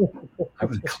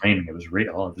wasn't claiming it was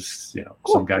real. It was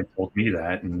some guy told me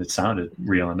that, and it sounded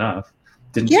real enough.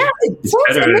 It's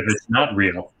better if it's not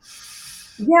real.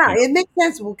 Yeah, it makes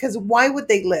sense, because why would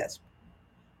they lisp?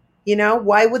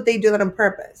 Why would they do that on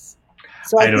purpose?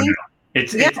 So I don't know.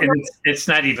 It's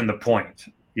not even the point.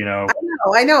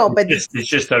 I know, but it's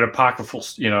just an apocryphal,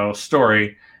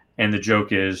 story, and the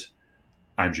joke is,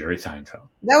 I'm Jerry Seinfeld.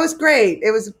 That was great.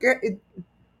 It was great.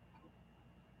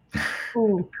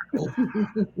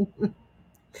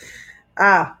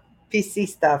 PC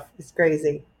stuff is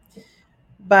crazy.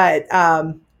 But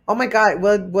oh my God,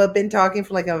 we've been talking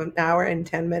for like an hour and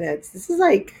 10 minutes. This is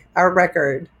like our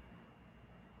record.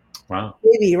 Wow.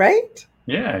 Maybe, right?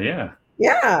 Yeah.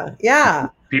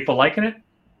 People liking it?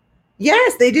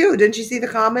 Yes, they do. Didn't you see the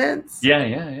comments?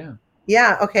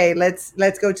 Yeah. Okay, let's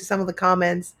go to some of the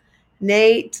comments.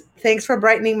 Nate, thanks for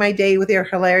brightening my day with your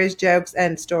hilarious jokes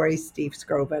and stories, Steve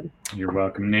Scroven. You're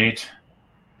welcome, Nate.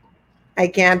 I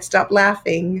can't stop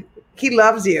laughing. He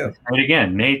loves you. And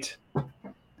again, Nate. I'm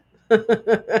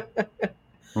a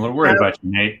little worried about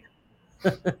you, Nate.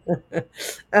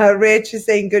 Rich is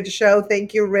saying good show.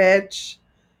 Thank you, Rich.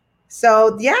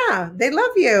 So yeah, they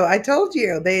love you. I told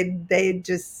you. They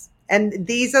just, and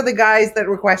these are the guys that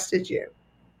requested you.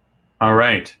 All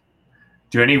right.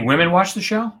 Do any women watch the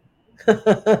show?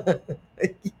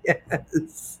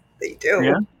 Yes, they do.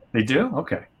 Yeah, they do?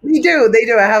 Okay. They do.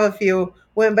 I have a few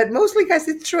women, but mostly guys,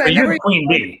 it's true. But you're the queen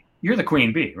bee. You're the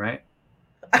queen bee, right?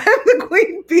 I'm the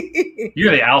queen bee.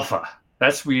 You're the alpha.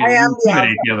 That's where you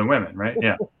intimidate the other women, right?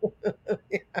 Yeah.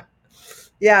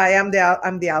 Yeah, I'm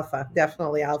the alpha.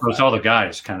 Definitely alpha. So it's all the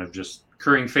guys kind of just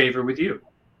currying favor with you.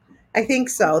 I think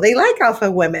so. They like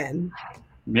alpha women.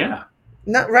 Yeah.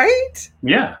 Not right?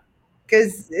 Yeah.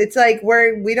 Because it's like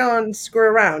we don't screw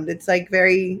around. It's like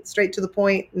very straight to the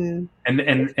point, and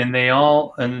they're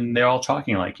all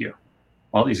talking like you.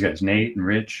 All these guys, Nate and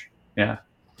Rich. Yeah.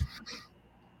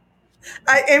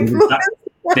 I influence.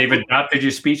 They've adopted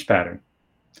your speech pattern.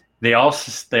 They all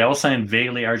sound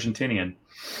vaguely Argentinian.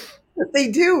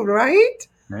 They do, right?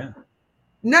 Yeah.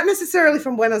 Not necessarily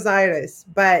from Buenos Aires,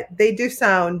 but they do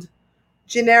sound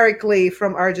generically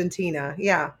from Argentina.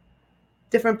 Yeah.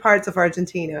 Different parts of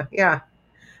Argentina. Yeah.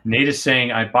 Nate is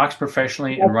saying, I box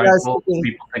professionally and write books.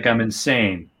 People think I'm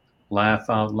insane. Laugh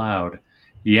out loud.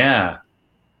 Yeah.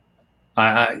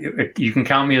 You can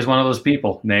count me as one of those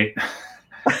people, Nate.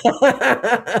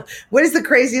 What is the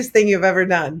craziest thing you've ever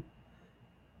done?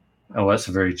 Oh, that's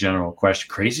a very general question.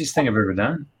 Craziest thing I've ever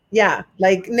done? Yeah.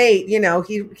 Like Nate,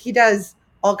 he does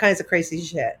all kinds of crazy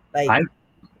shit. Like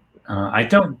I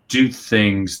don't do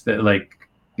things that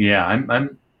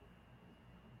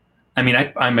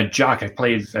I'm a jock. I've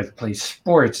played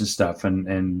sports and stuff,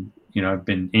 and I've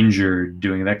been injured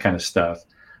doing that kind of stuff.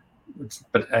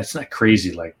 But it's not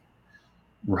crazy like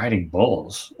riding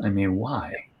bulls. I mean,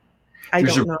 why?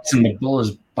 There's a reason the bull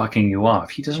is bucking you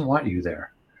off. He doesn't want you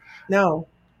there. No.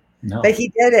 But he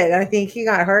did it. I think he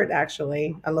got hurt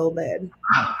actually a little bit.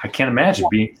 I can't imagine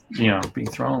being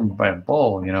thrown by a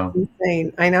bull.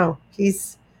 Insane. I know. He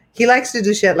likes to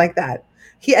do shit like that.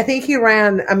 I think he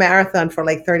ran a marathon for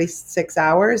like 36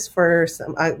 hours for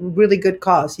some really good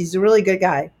cause. He's a really good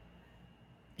guy.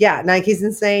 Yeah, like he's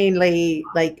insanely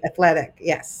athletic.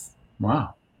 Yes.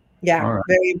 Wow. Yeah, right.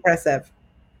 Very impressive.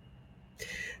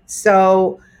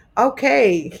 So,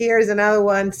 okay, here's another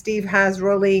one. Steve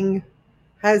having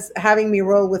me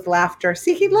roll with laughter.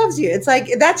 See, he loves you. It's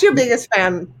like that's your biggest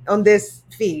fan on this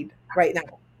feed right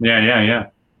now.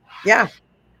 Yeah.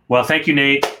 Well, thank you,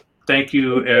 Nate. Thank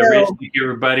you, Rich. Thank you,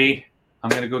 everybody. I'm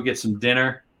gonna go get some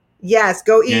dinner. Yes,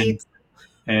 go eat.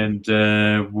 And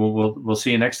we'll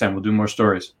see you next time. We'll do more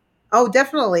stories. Oh,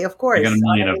 definitely, of course. I got a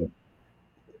million of them.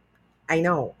 I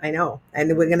know,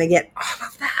 and we're gonna get all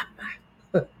of them.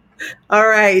 All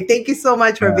right. Thank you so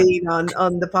much for being on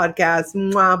the podcast.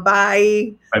 Mwah,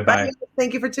 bye. Bye.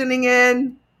 Thank you for tuning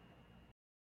in.